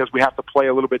move because we have to play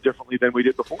a little bit differently than we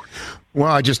did before.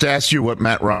 Well, I just asked you what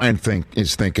Matt Ryan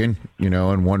is thinking,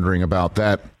 and wondering about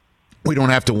that. We don't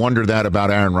have to wonder that about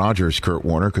Aaron Rodgers, Kurt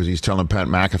Warner, because he's telling Pat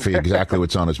McAfee exactly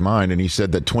what's on his mind. And he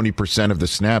said that 20% of the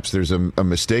snaps, there's a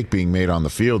mistake being made on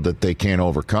the field that they can't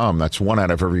overcome. That's 1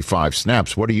 out of every 5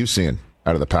 snaps. What are you seeing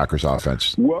out of the Packers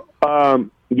offense? Well,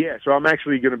 so I'm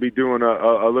actually going to be doing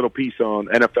a little piece on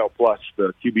NFL Plus,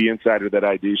 the QB Insider that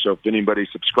I do. So if anybody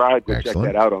subscribed, go check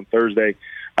that out on Thursday.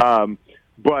 On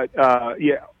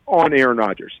Aaron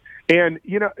Rodgers. And,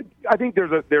 I think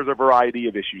there's a variety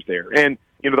of issues there. And,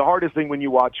 the hardest thing when you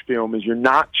watch film is you're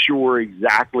not sure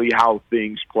exactly how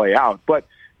things play out. But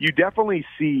you definitely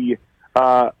see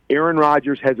Aaron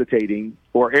Rodgers hesitating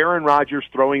or Aaron Rodgers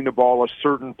throwing the ball a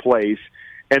certain place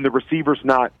and the receiver's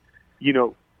not,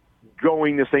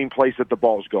 going the same place that the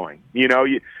ball's going.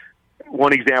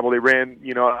 One example, they ran,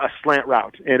 a slant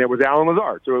route, and it was Allen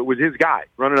Lazard. So it was his guy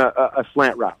running a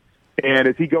slant route. And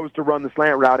as he goes to run the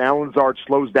slant route, Allen Lazard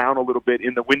slows down a little bit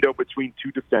in the window between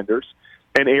 2 defenders,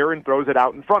 and Aaron throws it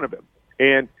out in front of him.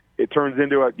 And it turns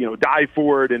into a, dive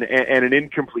forward and an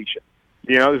incompletion.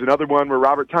 There's another one where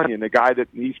Robert Tonyan, the guy that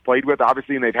he's played with,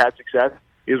 obviously, and they've had success,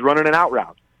 is running an out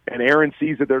route. And Aaron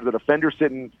sees that there's a defender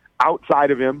sitting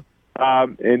outside of him,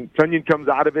 and Tonyan comes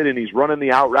out of it, and he's running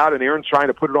the out route, and Aaron's trying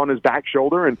to put it on his back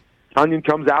shoulder, and Tonyan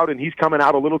comes out, and he's coming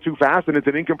out a little too fast, and it's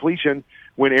an incompletion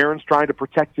when Aaron's trying to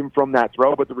protect him from that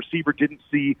throw, but the receiver didn't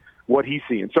see what he's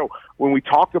seeing. So when we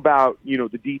talk about,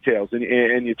 the details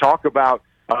and you talk about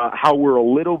how we're a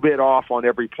little bit off on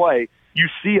every play, you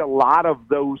see a lot of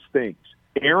those things.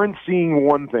 Aaron seeing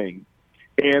one thing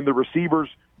and the receivers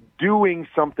doing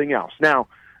something else. Now,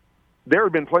 there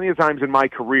have been plenty of times in my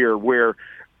career where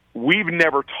we've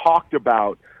never talked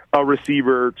about a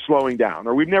receiver slowing down,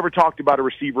 or we've never talked about a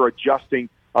receiver adjusting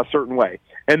a certain way.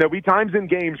 And there'll be times in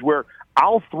games where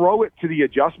I'll throw it to the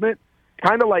adjustment,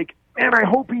 kind of like, man, I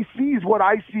hope he sees what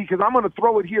I see because I'm going to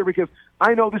throw it here because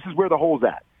I know this is where the hole's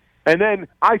at. And then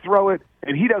I throw it,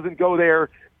 and he doesn't go there,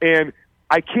 and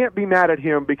I can't be mad at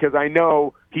him because I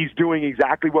know he's doing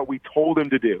exactly what we told him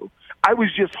to do. I was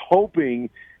just hoping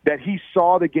that he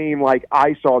saw the game like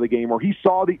I saw the game, or he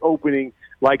saw the opening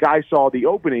like I saw the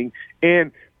opening,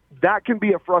 and that can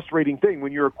be a frustrating thing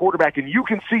when you're a quarterback and you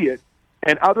can see it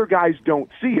and other guys don't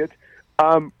see it.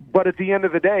 But at the end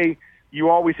of the day, you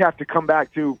always have to come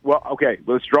back to, well, okay,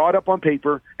 let's draw it up on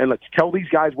paper and let's tell these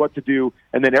guys what to do.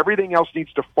 And then everything else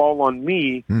needs to fall on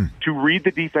me to read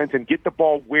the defense and get the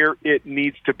ball where it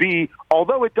needs to be.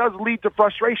 Although it does lead to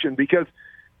frustration because,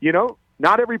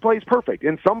 not every play is perfect.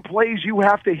 In some plays you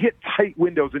have to hit tight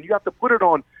windows and you have to put it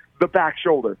on the back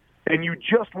shoulder. And you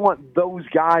just want those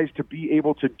guys to be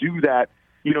able to do that,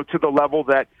 to the level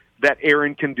that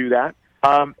Aaron can do that.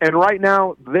 And right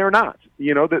now they're not.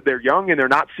 That they're young and they're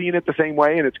not seeing it the same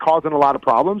way, and it's causing a lot of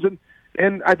problems.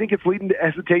 And I think it's leading to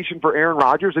hesitation for Aaron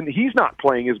Rodgers, and he's not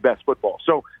playing his best football.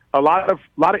 So a lot of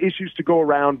issues to go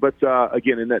around. But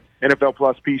again, in that NFL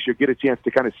Plus piece, you'll get a chance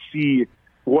to kind of see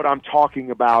what I'm talking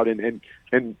about, and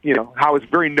how it's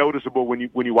very noticeable when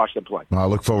you watch them play. I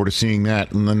look forward to seeing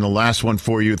that. And then the last one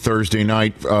for you, Thursday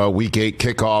night, Week 8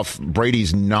 kickoff.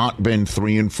 Brady's not been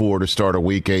 3-4 to start a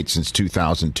Week 8 since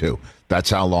 2002. That's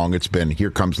how long it's been.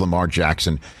 Here comes Lamar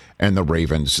Jackson and the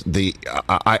Ravens.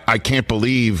 I can't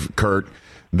believe, Kurt,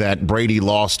 that Brady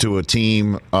lost to a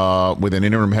team with an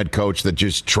interim head coach that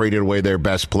just traded away their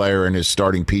best player and is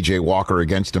starting P.J. Walker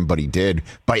against him, but he did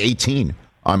by 18.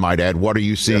 I might add. What are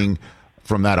you seeing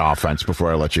from that offense before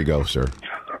I let you go, sir?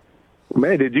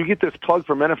 Man, did you get this plug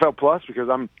from NFL Plus? Because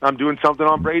I'm doing something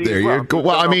on Brady. There you go.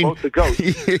 Well, I mean,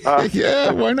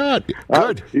 yeah, why not?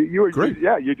 Good. You were great.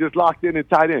 You're just locked in and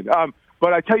tied in.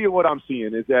 But I tell you what I'm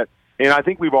seeing is that, and I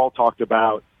think we've all talked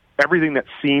about everything that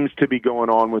seems to be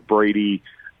going on with Brady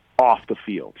off the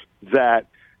field. That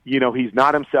he's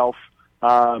not himself.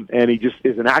 And he just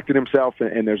isn't acting himself,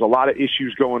 and there's a lot of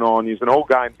issues going on. He's an old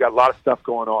guy and he's got a lot of stuff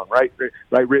going on, right,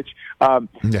 Rich?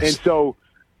 Yes. And so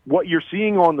what you're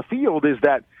seeing on the field is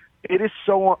that it is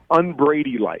so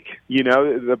un-Brady-like.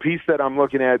 The piece that I'm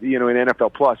looking at, in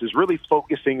NFL Plus is really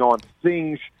focusing on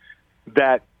things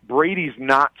that Brady's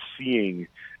not seeing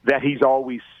that he's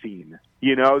always seen.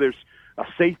 There's a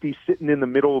safety sitting in the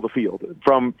middle of the field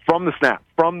from the snap,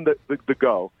 from the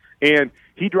go, and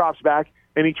he drops back,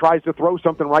 and he tries to throw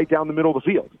something right down the middle of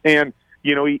the field. And,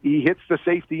 he hits the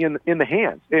safety in the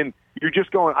hands. And you're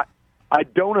just going, I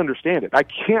don't understand it. I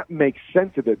can't make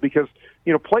sense of it because,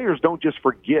 players don't just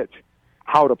forget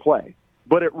how to play.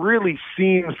 But it really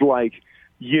seems like,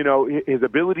 his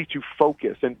ability to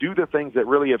focus and do the things that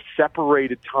really have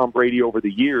separated Tom Brady over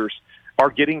the years are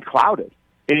getting clouded.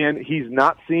 And he's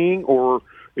not seeing or,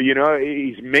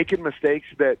 he's making mistakes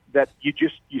that you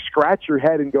scratch your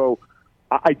head and go,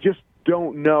 I just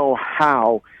don't know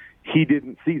how he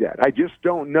didn't see that. I just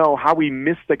don't know how he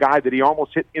missed the guy that he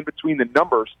almost hit in between the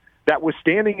numbers that was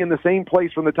standing in the same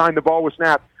place from the time the ball was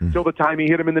snapped till the time he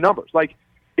hit him in the numbers. Like,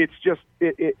 it's just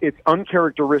it's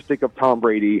uncharacteristic of Tom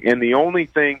Brady, and the only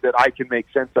thing that I can make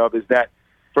sense of is that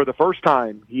for the first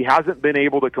time, he hasn't been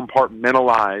able to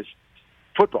compartmentalize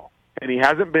football, and he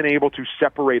hasn't been able to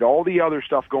separate all the other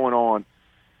stuff going on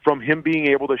from him being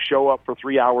able to show up for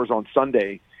 3 hours on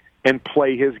Sunday and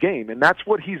play his game. And that's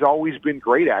what he's always been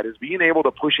great at, is being able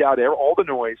to push out all the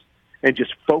noise and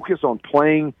just focus on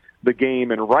playing the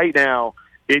game. And right now,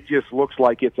 it just looks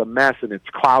like it's a mess and it's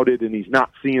clouded and he's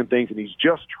not seeing things and he's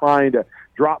just trying to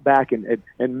drop back and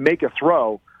make a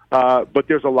throw. But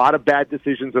there's a lot of bad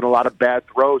decisions and a lot of bad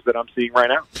throws that I'm seeing right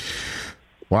now.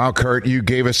 Wow, Kurt, you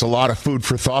gave us a lot of food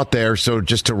for thought there. So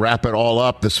just to wrap it all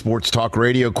up, the Sports Talk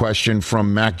Radio question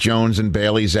from Mac Jones and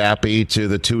Bailey Zappi to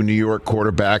the two New York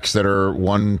quarterbacks that are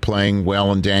one playing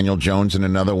well and Daniel Jones and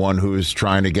another one who's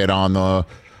trying to get on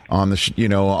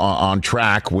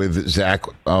track with Zach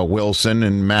Wilson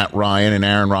and Matt Ryan and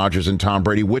Aaron Rodgers and Tom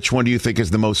Brady. Which one do you think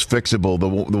is the most fixable,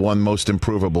 the one most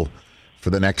improvable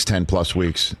for the next 10 plus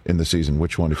weeks in the season?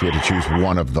 Which one, if you had to choose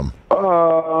one of them?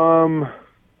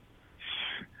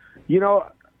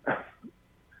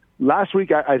 Last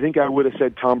week I think I would have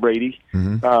said Tom Brady,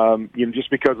 just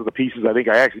because of the pieces. I think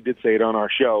I actually did say it on our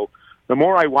show. the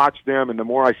more I watch them and the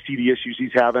more I see the issues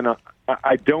he's having,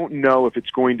 I don't know if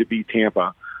it's going to be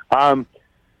Tampa. I'm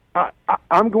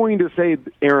going to say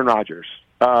Aaron Rodgers.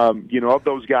 Of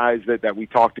those guys that we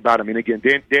talked about. I mean, again,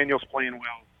 Daniel's playing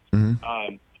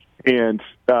well,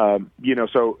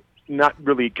 so not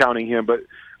really counting him. But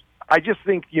I just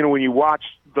think, when you watch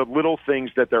the little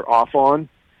things that they're off on,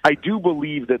 I do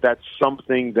believe that that's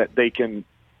something that they can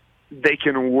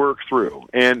work through.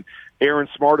 And Aaron's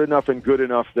smart enough and good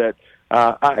enough that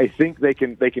I think they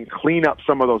can clean up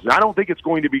some of those. And I don't think it's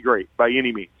going to be great by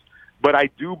any means, but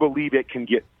I do believe it can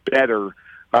get better.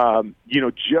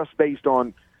 Just based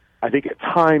on, I think at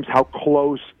times how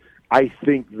close I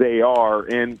think they are.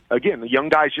 And again, the young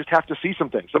guys just have to see some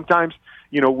things. Sometimes,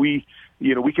 we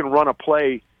can run a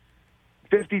play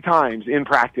 50 times in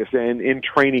practice and in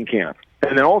training camp.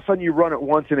 And then all of a sudden you run it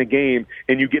once in a game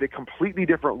and you get a completely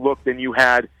different look than you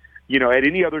had, at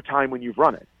any other time when you've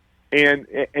run it.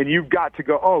 And you've got to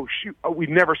go, oh, shoot, we've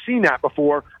never seen that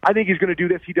before. I think he's going to do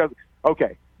this. He does.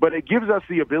 Okay. But it gives us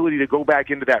the ability to go back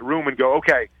into that room and go,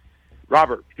 okay,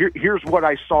 Robert, here's what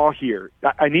I saw here.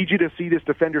 I need you to see this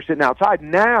defender sitting outside.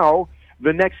 Now,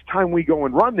 the next time we go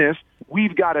and run this,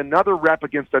 we've got another rep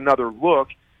against another look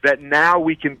that now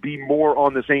we can be more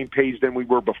on the same page than we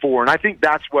were before. And I think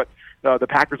that's what the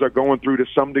Packers are going through to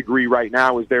some degree right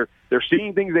now, is they're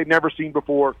seeing things they've never seen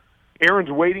before.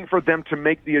 Aaron's waiting for them to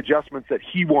make the adjustments that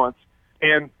he wants.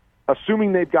 And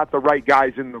assuming they've got the right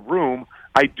guys in the room,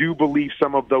 I do believe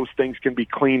some of those things can be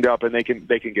cleaned up and they can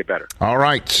get better. All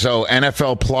right, so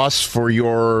NFL Plus for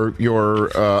your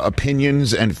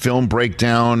opinions and film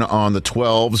breakdown on the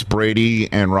 12s, Brady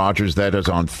and Rodgers. That is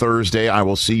on Thursday. I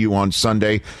will see you on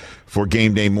Sunday for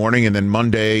game day morning, and then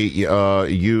Monday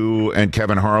you and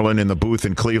Kevin Harlan in the booth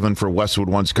in Cleveland for Westwood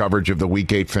One's coverage of the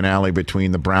Week 8 finale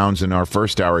between the Browns and our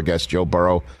first hour guest Joe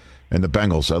Burrow and the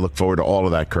Bengals. I look forward to all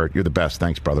of that, Kurt. You're the best.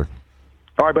 Thanks, brother.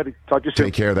 All right, buddy. Talk to you soon.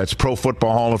 Take care. That's Pro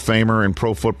Football Hall of Famer and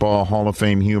Pro Football Hall of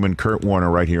Fame human Kurt Warner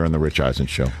right here on The Rich Eisen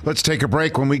Show. Let's take a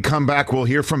break. When we come back, we'll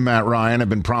hear from Matt Ryan. I've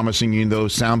been promising you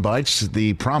those sound bites.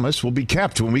 The promise will be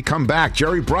kept. When we come back,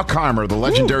 Jerry Bruckheimer, the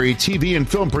legendary TV and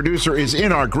film producer, is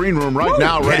in our green room right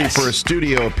now, ready for a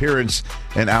studio appearance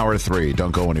in Hour 3.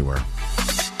 Don't go anywhere.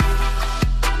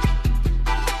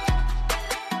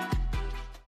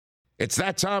 It's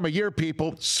that time of year,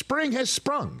 people. Spring has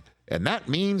sprung. And that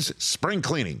means spring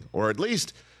cleaning, or at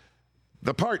least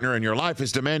the partner in your life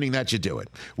is demanding that you do it.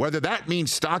 Whether that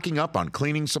means stocking up on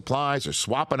cleaning supplies or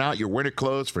swapping out your winter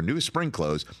clothes for new spring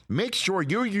clothes, make sure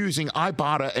you're using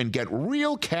Ibotta and get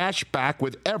real cash back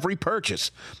with every purchase.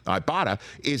 Ibotta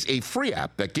is a free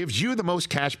app that gives you the most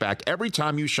cash back every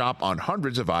time you shop on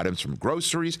hundreds of items, from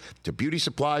groceries to beauty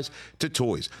supplies to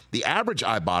toys. The average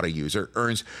Ibotta user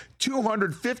earns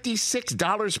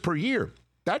 $256 per year.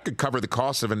 That could cover the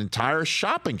cost of an entire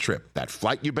shopping trip, that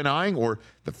flight you've been eyeing, or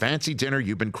the fancy dinner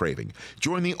you've been craving.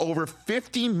 Join the over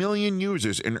 50 million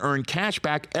users and earn cash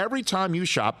back every time you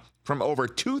shop from over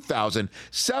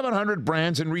 2,700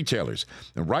 brands and retailers.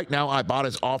 And right now, Ibotta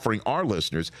is offering our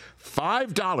listeners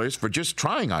 $5 for just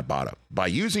trying Ibotta by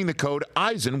using the code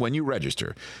EISEN when you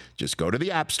register. Just go to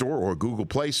the App Store or Google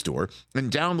Play Store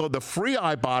and download the free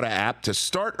Ibotta app to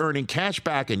start earning cash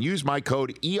back and use my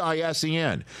code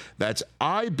EISEN. That's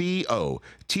IBOTTA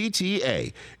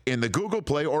in the Google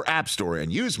Play or App Store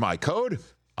and use my code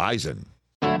EISEN.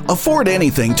 Afford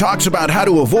Anything talks about how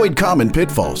to avoid common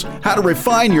pitfalls, how to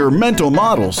refine your mental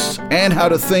models, and how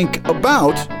to think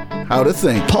about how to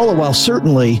think. Paula, while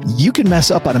certainly you can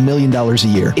mess up on $1 million a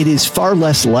year, it is far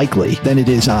less likely than it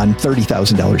is on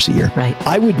 $30,000 a year. Right.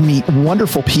 I would meet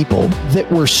wonderful people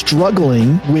that were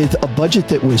struggling with a budget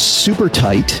that was super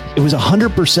tight. It was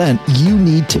 100% you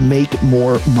need to make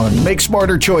more money. Make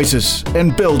smarter choices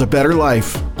and build a better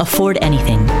life. Afford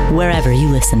Anything, wherever you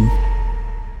listen.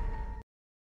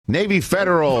 Navy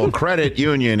Federal Credit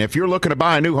Union. If you're looking to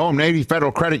buy a new home, Navy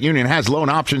Federal Credit Union has loan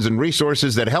options and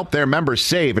resources that help their members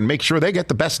save and make sure they get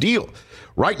the best deal.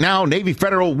 Right now, Navy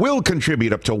Federal will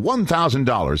contribute up to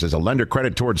 $1,000 as a lender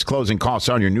credit towards closing costs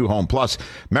on your new home. Plus,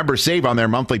 members save on their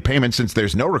monthly payments since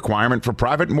there's no requirement for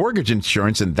private mortgage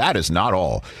insurance, and that is not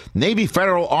all. Navy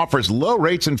Federal offers low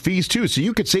rates and fees, too, so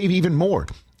you could save even more.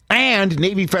 And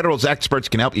Navy Federal's experts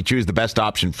can help you choose the best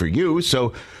option for you,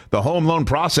 so the home loan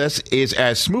process is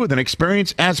as smooth an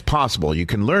experience as possible. You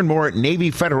can learn more at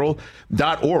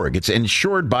NavyFederal.org. It's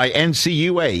insured by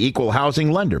NCUA, Equal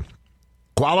Housing Lender.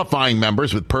 Qualifying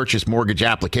members with purchase mortgage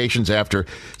applications after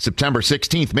September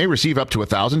 16th may receive up to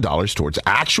 $1,000 towards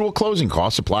actual closing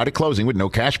costs applied at closing with no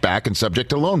cash back and subject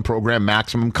to loan program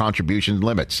maximum contribution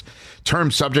limits.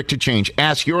 Terms subject to change.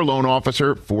 Ask your loan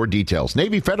officer for details.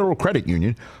 Navy Federal Credit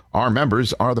Union. Our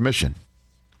members are the mission.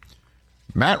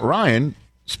 Matt Ryan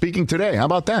speaking today. How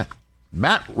about that?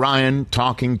 Matt Ryan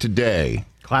talking today.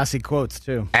 Classic quotes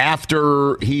too.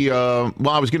 After he, I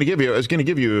was going to give you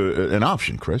an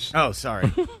option, Chris. Oh, sorry.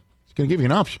 I was going to give you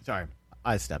an option. Sorry,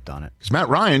 I stepped on it. It's Matt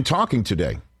Ryan talking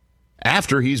today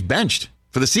after he's benched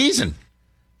for the season,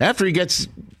 after he gets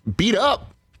beat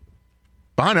up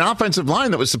behind an offensive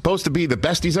line that was supposed to be the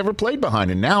best he's ever played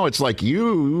behind, and now it's like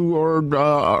you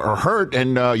are hurt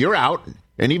and you're out,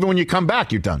 and even when you come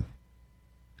back, you're done.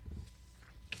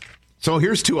 So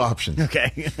here's two options.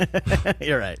 Okay.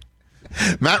 You're right.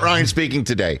 Matt Ryan speaking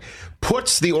today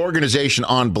puts the organization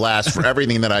on blast for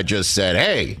everything that I just said.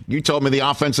 Hey, you told me the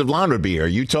offensive line would be here.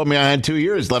 You told me I had 2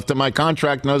 years left in my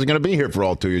contract and I was going to be here for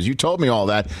all 2 years. You told me all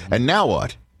that. And now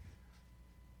what?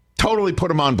 Totally put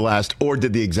him on blast, or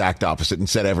did the exact opposite and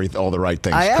said all the right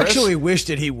things. I Chris? actually wish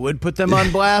that he would put them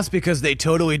on blast because they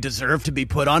totally deserve to be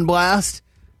put on blast.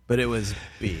 But it was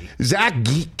B. Zach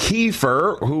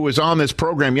Kiefer, who was on this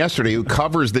program yesterday, who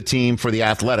covers the team for The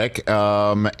Athletic,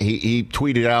 he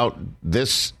tweeted out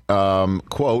this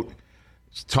quote,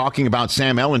 talking about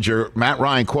Sam Ehlinger. Matt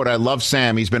Ryan, quote, "I love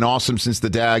Sam. He's been awesome since the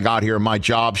day I got here. My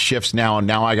job shifts now, and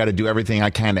now I got to do everything I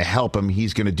can to help him.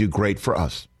 He's going to do great for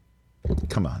us."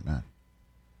 Come on, man.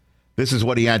 This is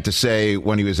what he had to say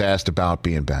when he was asked about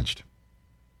being benched.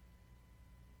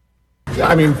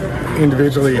 I mean,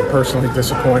 individually and personally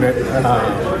disappointed. As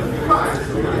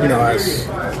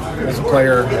a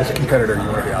player, as a competitor, you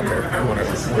want to be out there. You want to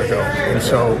go. And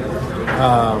so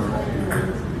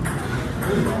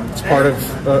it's part of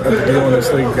the deal in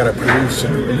this league. You got to produce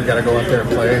and you got to go out there and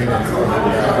play.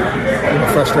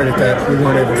 And frustrated that we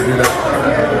weren't able to do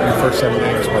that in the first 7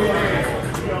 games, but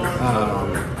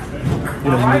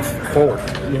move forward.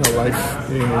 Life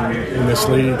in this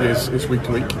league is week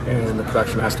to week, and the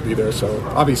production has to be there. So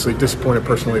obviously disappointed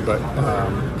personally, but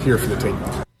here for the team.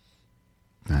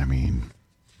 I mean,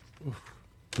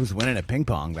 who's winning at ping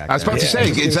pong back there? I was about to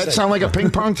say, does that sound like a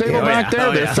ping pong table back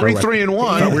there? They're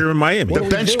 3-3-1. We were in Miami. The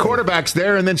bench quarterback's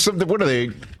there, and then what are they?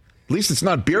 At least it's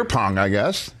not beer pong, I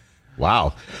guess.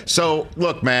 Wow. So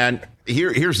look, man.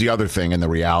 Here's the other thing, and the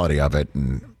reality of it,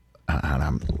 and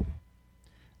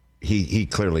he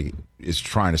clearly is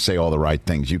trying to say all the right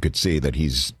things. You could see that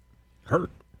he's hurt.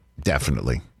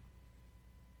 Definitely.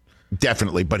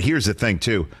 But here's the thing,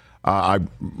 too.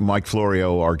 Mike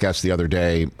Florio, our guest the other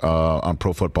day on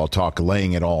Pro Football Talk,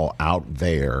 laying it all out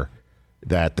there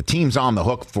that the team's on the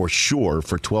hook for sure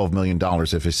for $12 million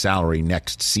of his salary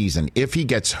next season if he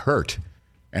gets hurt.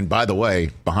 And by the way,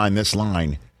 behind this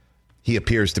line, he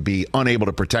appears to be unable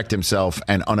to protect himself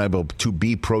and unable to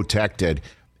be protected.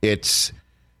 It's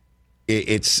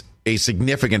a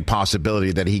significant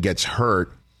possibility that he gets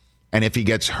hurt. And if he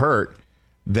gets hurt,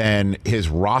 then his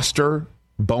roster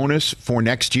bonus for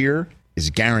next year is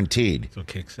guaranteed,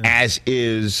 as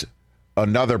is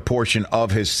another portion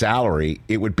of his salary.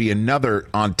 It would be another,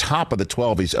 on top of the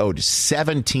 12 he's owed,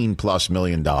 $17+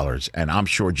 million. And I'm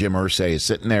sure Jim Irsay is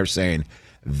sitting there saying,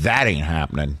 that ain't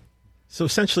happening. So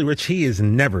essentially, Rich, he is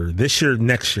never, this year,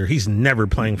 next year, he's never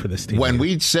playing for this team. When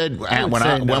we said,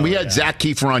 when we had Zach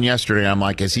Kiefer on yesterday, I'm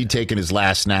like, has he taken his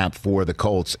last snap for the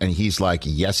Colts? And he's like,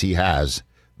 yes, he has.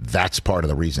 That's part of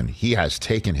the reason. He has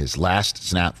taken his last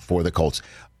snap for the Colts.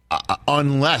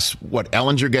 Unless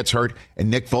Ehlinger gets hurt and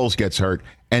Nick Foles gets hurt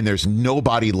and there's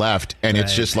nobody left. And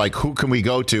it's just like, who can we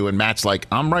go to? And Matt's like,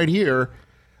 I'm right here.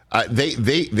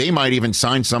 They might even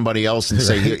sign somebody else and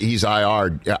say he's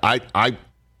IR.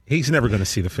 He's never going to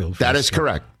see the field. That is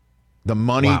correct. The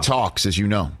money talks, as you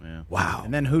know. Yeah. Wow.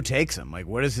 And then who takes him? Like,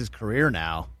 what is his career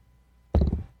now?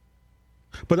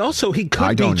 But also, he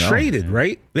could be traded,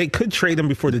 right? They could trade him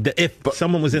before if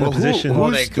someone was in a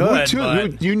position. They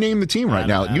could. You name the team right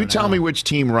now. You tell me which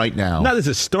team right now. Not as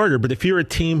a starter, but if you're a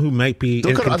team who might be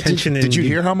in contention. Did you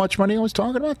hear how much money I was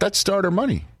talking about? That's starter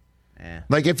money. Yeah.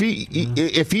 Like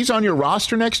if he's on your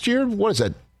roster next year, what is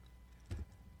that?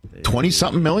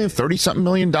 20-something million, 30-something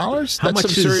 $million? That's some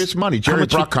serious money. Jerry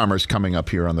Bruckheimer's coming up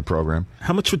here on the program.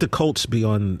 How much would the Colts be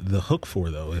on the hook for,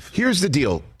 though? Here's the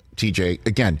deal, TJ.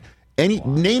 Again,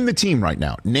 name the team right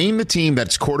now. Name the team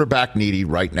that's quarterback needy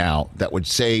right now that would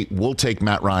say, we'll take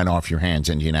Matt Ryan off your hands,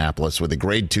 Indianapolis, with a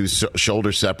grade 2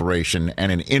 shoulder separation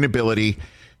and an inability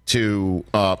to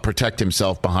protect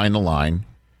himself behind the line.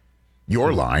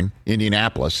 Your line,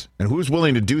 Indianapolis. And who's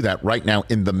willing to do that right now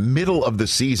in the middle of the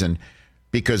season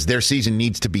because their season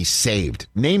needs to be saved.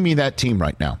 Name me that team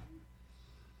right now.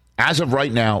 As of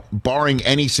right now, barring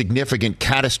any significant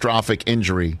catastrophic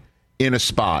injury in a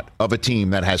spot of a team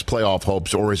that has playoff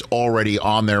hopes or is already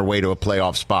on their way to a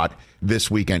playoff spot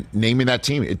this weekend, name me that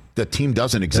team. The team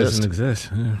doesn't exist. Doesn't exist.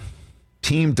 Yeah.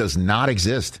 Team does not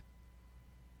exist.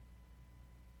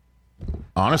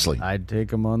 Honestly. I'd take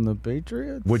them on the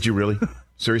Patriots. Would you really?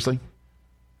 Seriously?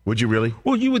 Would you really?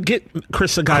 Well, you would get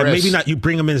Chris a guy. Maybe not you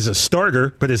bring him in as a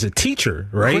starter, but as a teacher,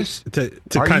 right? Chris, to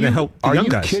kind of help the young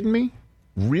guys. Are you kidding me?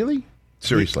 Really?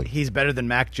 Seriously? He's better than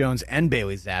Mac Jones and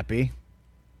Bailey Zappi.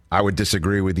 I would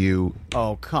disagree with you.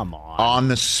 Oh, come on. On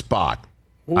the spot.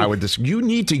 Oof. I would you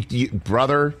need to,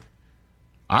 brother.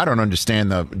 I don't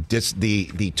understand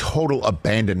the total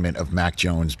abandonment of Mac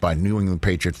Jones by New England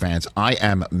Patriot fans. I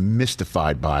am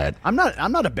mystified by it. I'm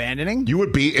not abandoning. You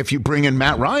would be if you bring in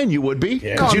Matt Ryan. You would be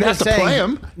because you'd have to play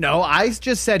him. No, I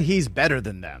just said he's better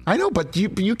than them. I know, but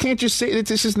you can't just say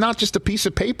this is not just a piece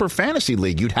of paper fantasy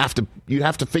league. You'd have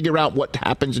to figure out what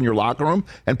happens in your locker room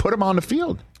and put him on the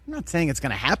field. I'm not saying it's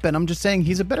going to happen. I'm just saying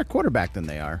he's a better quarterback than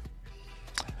they are.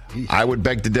 I would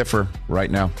beg to differ right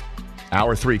now.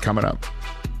 Hour 3 coming up.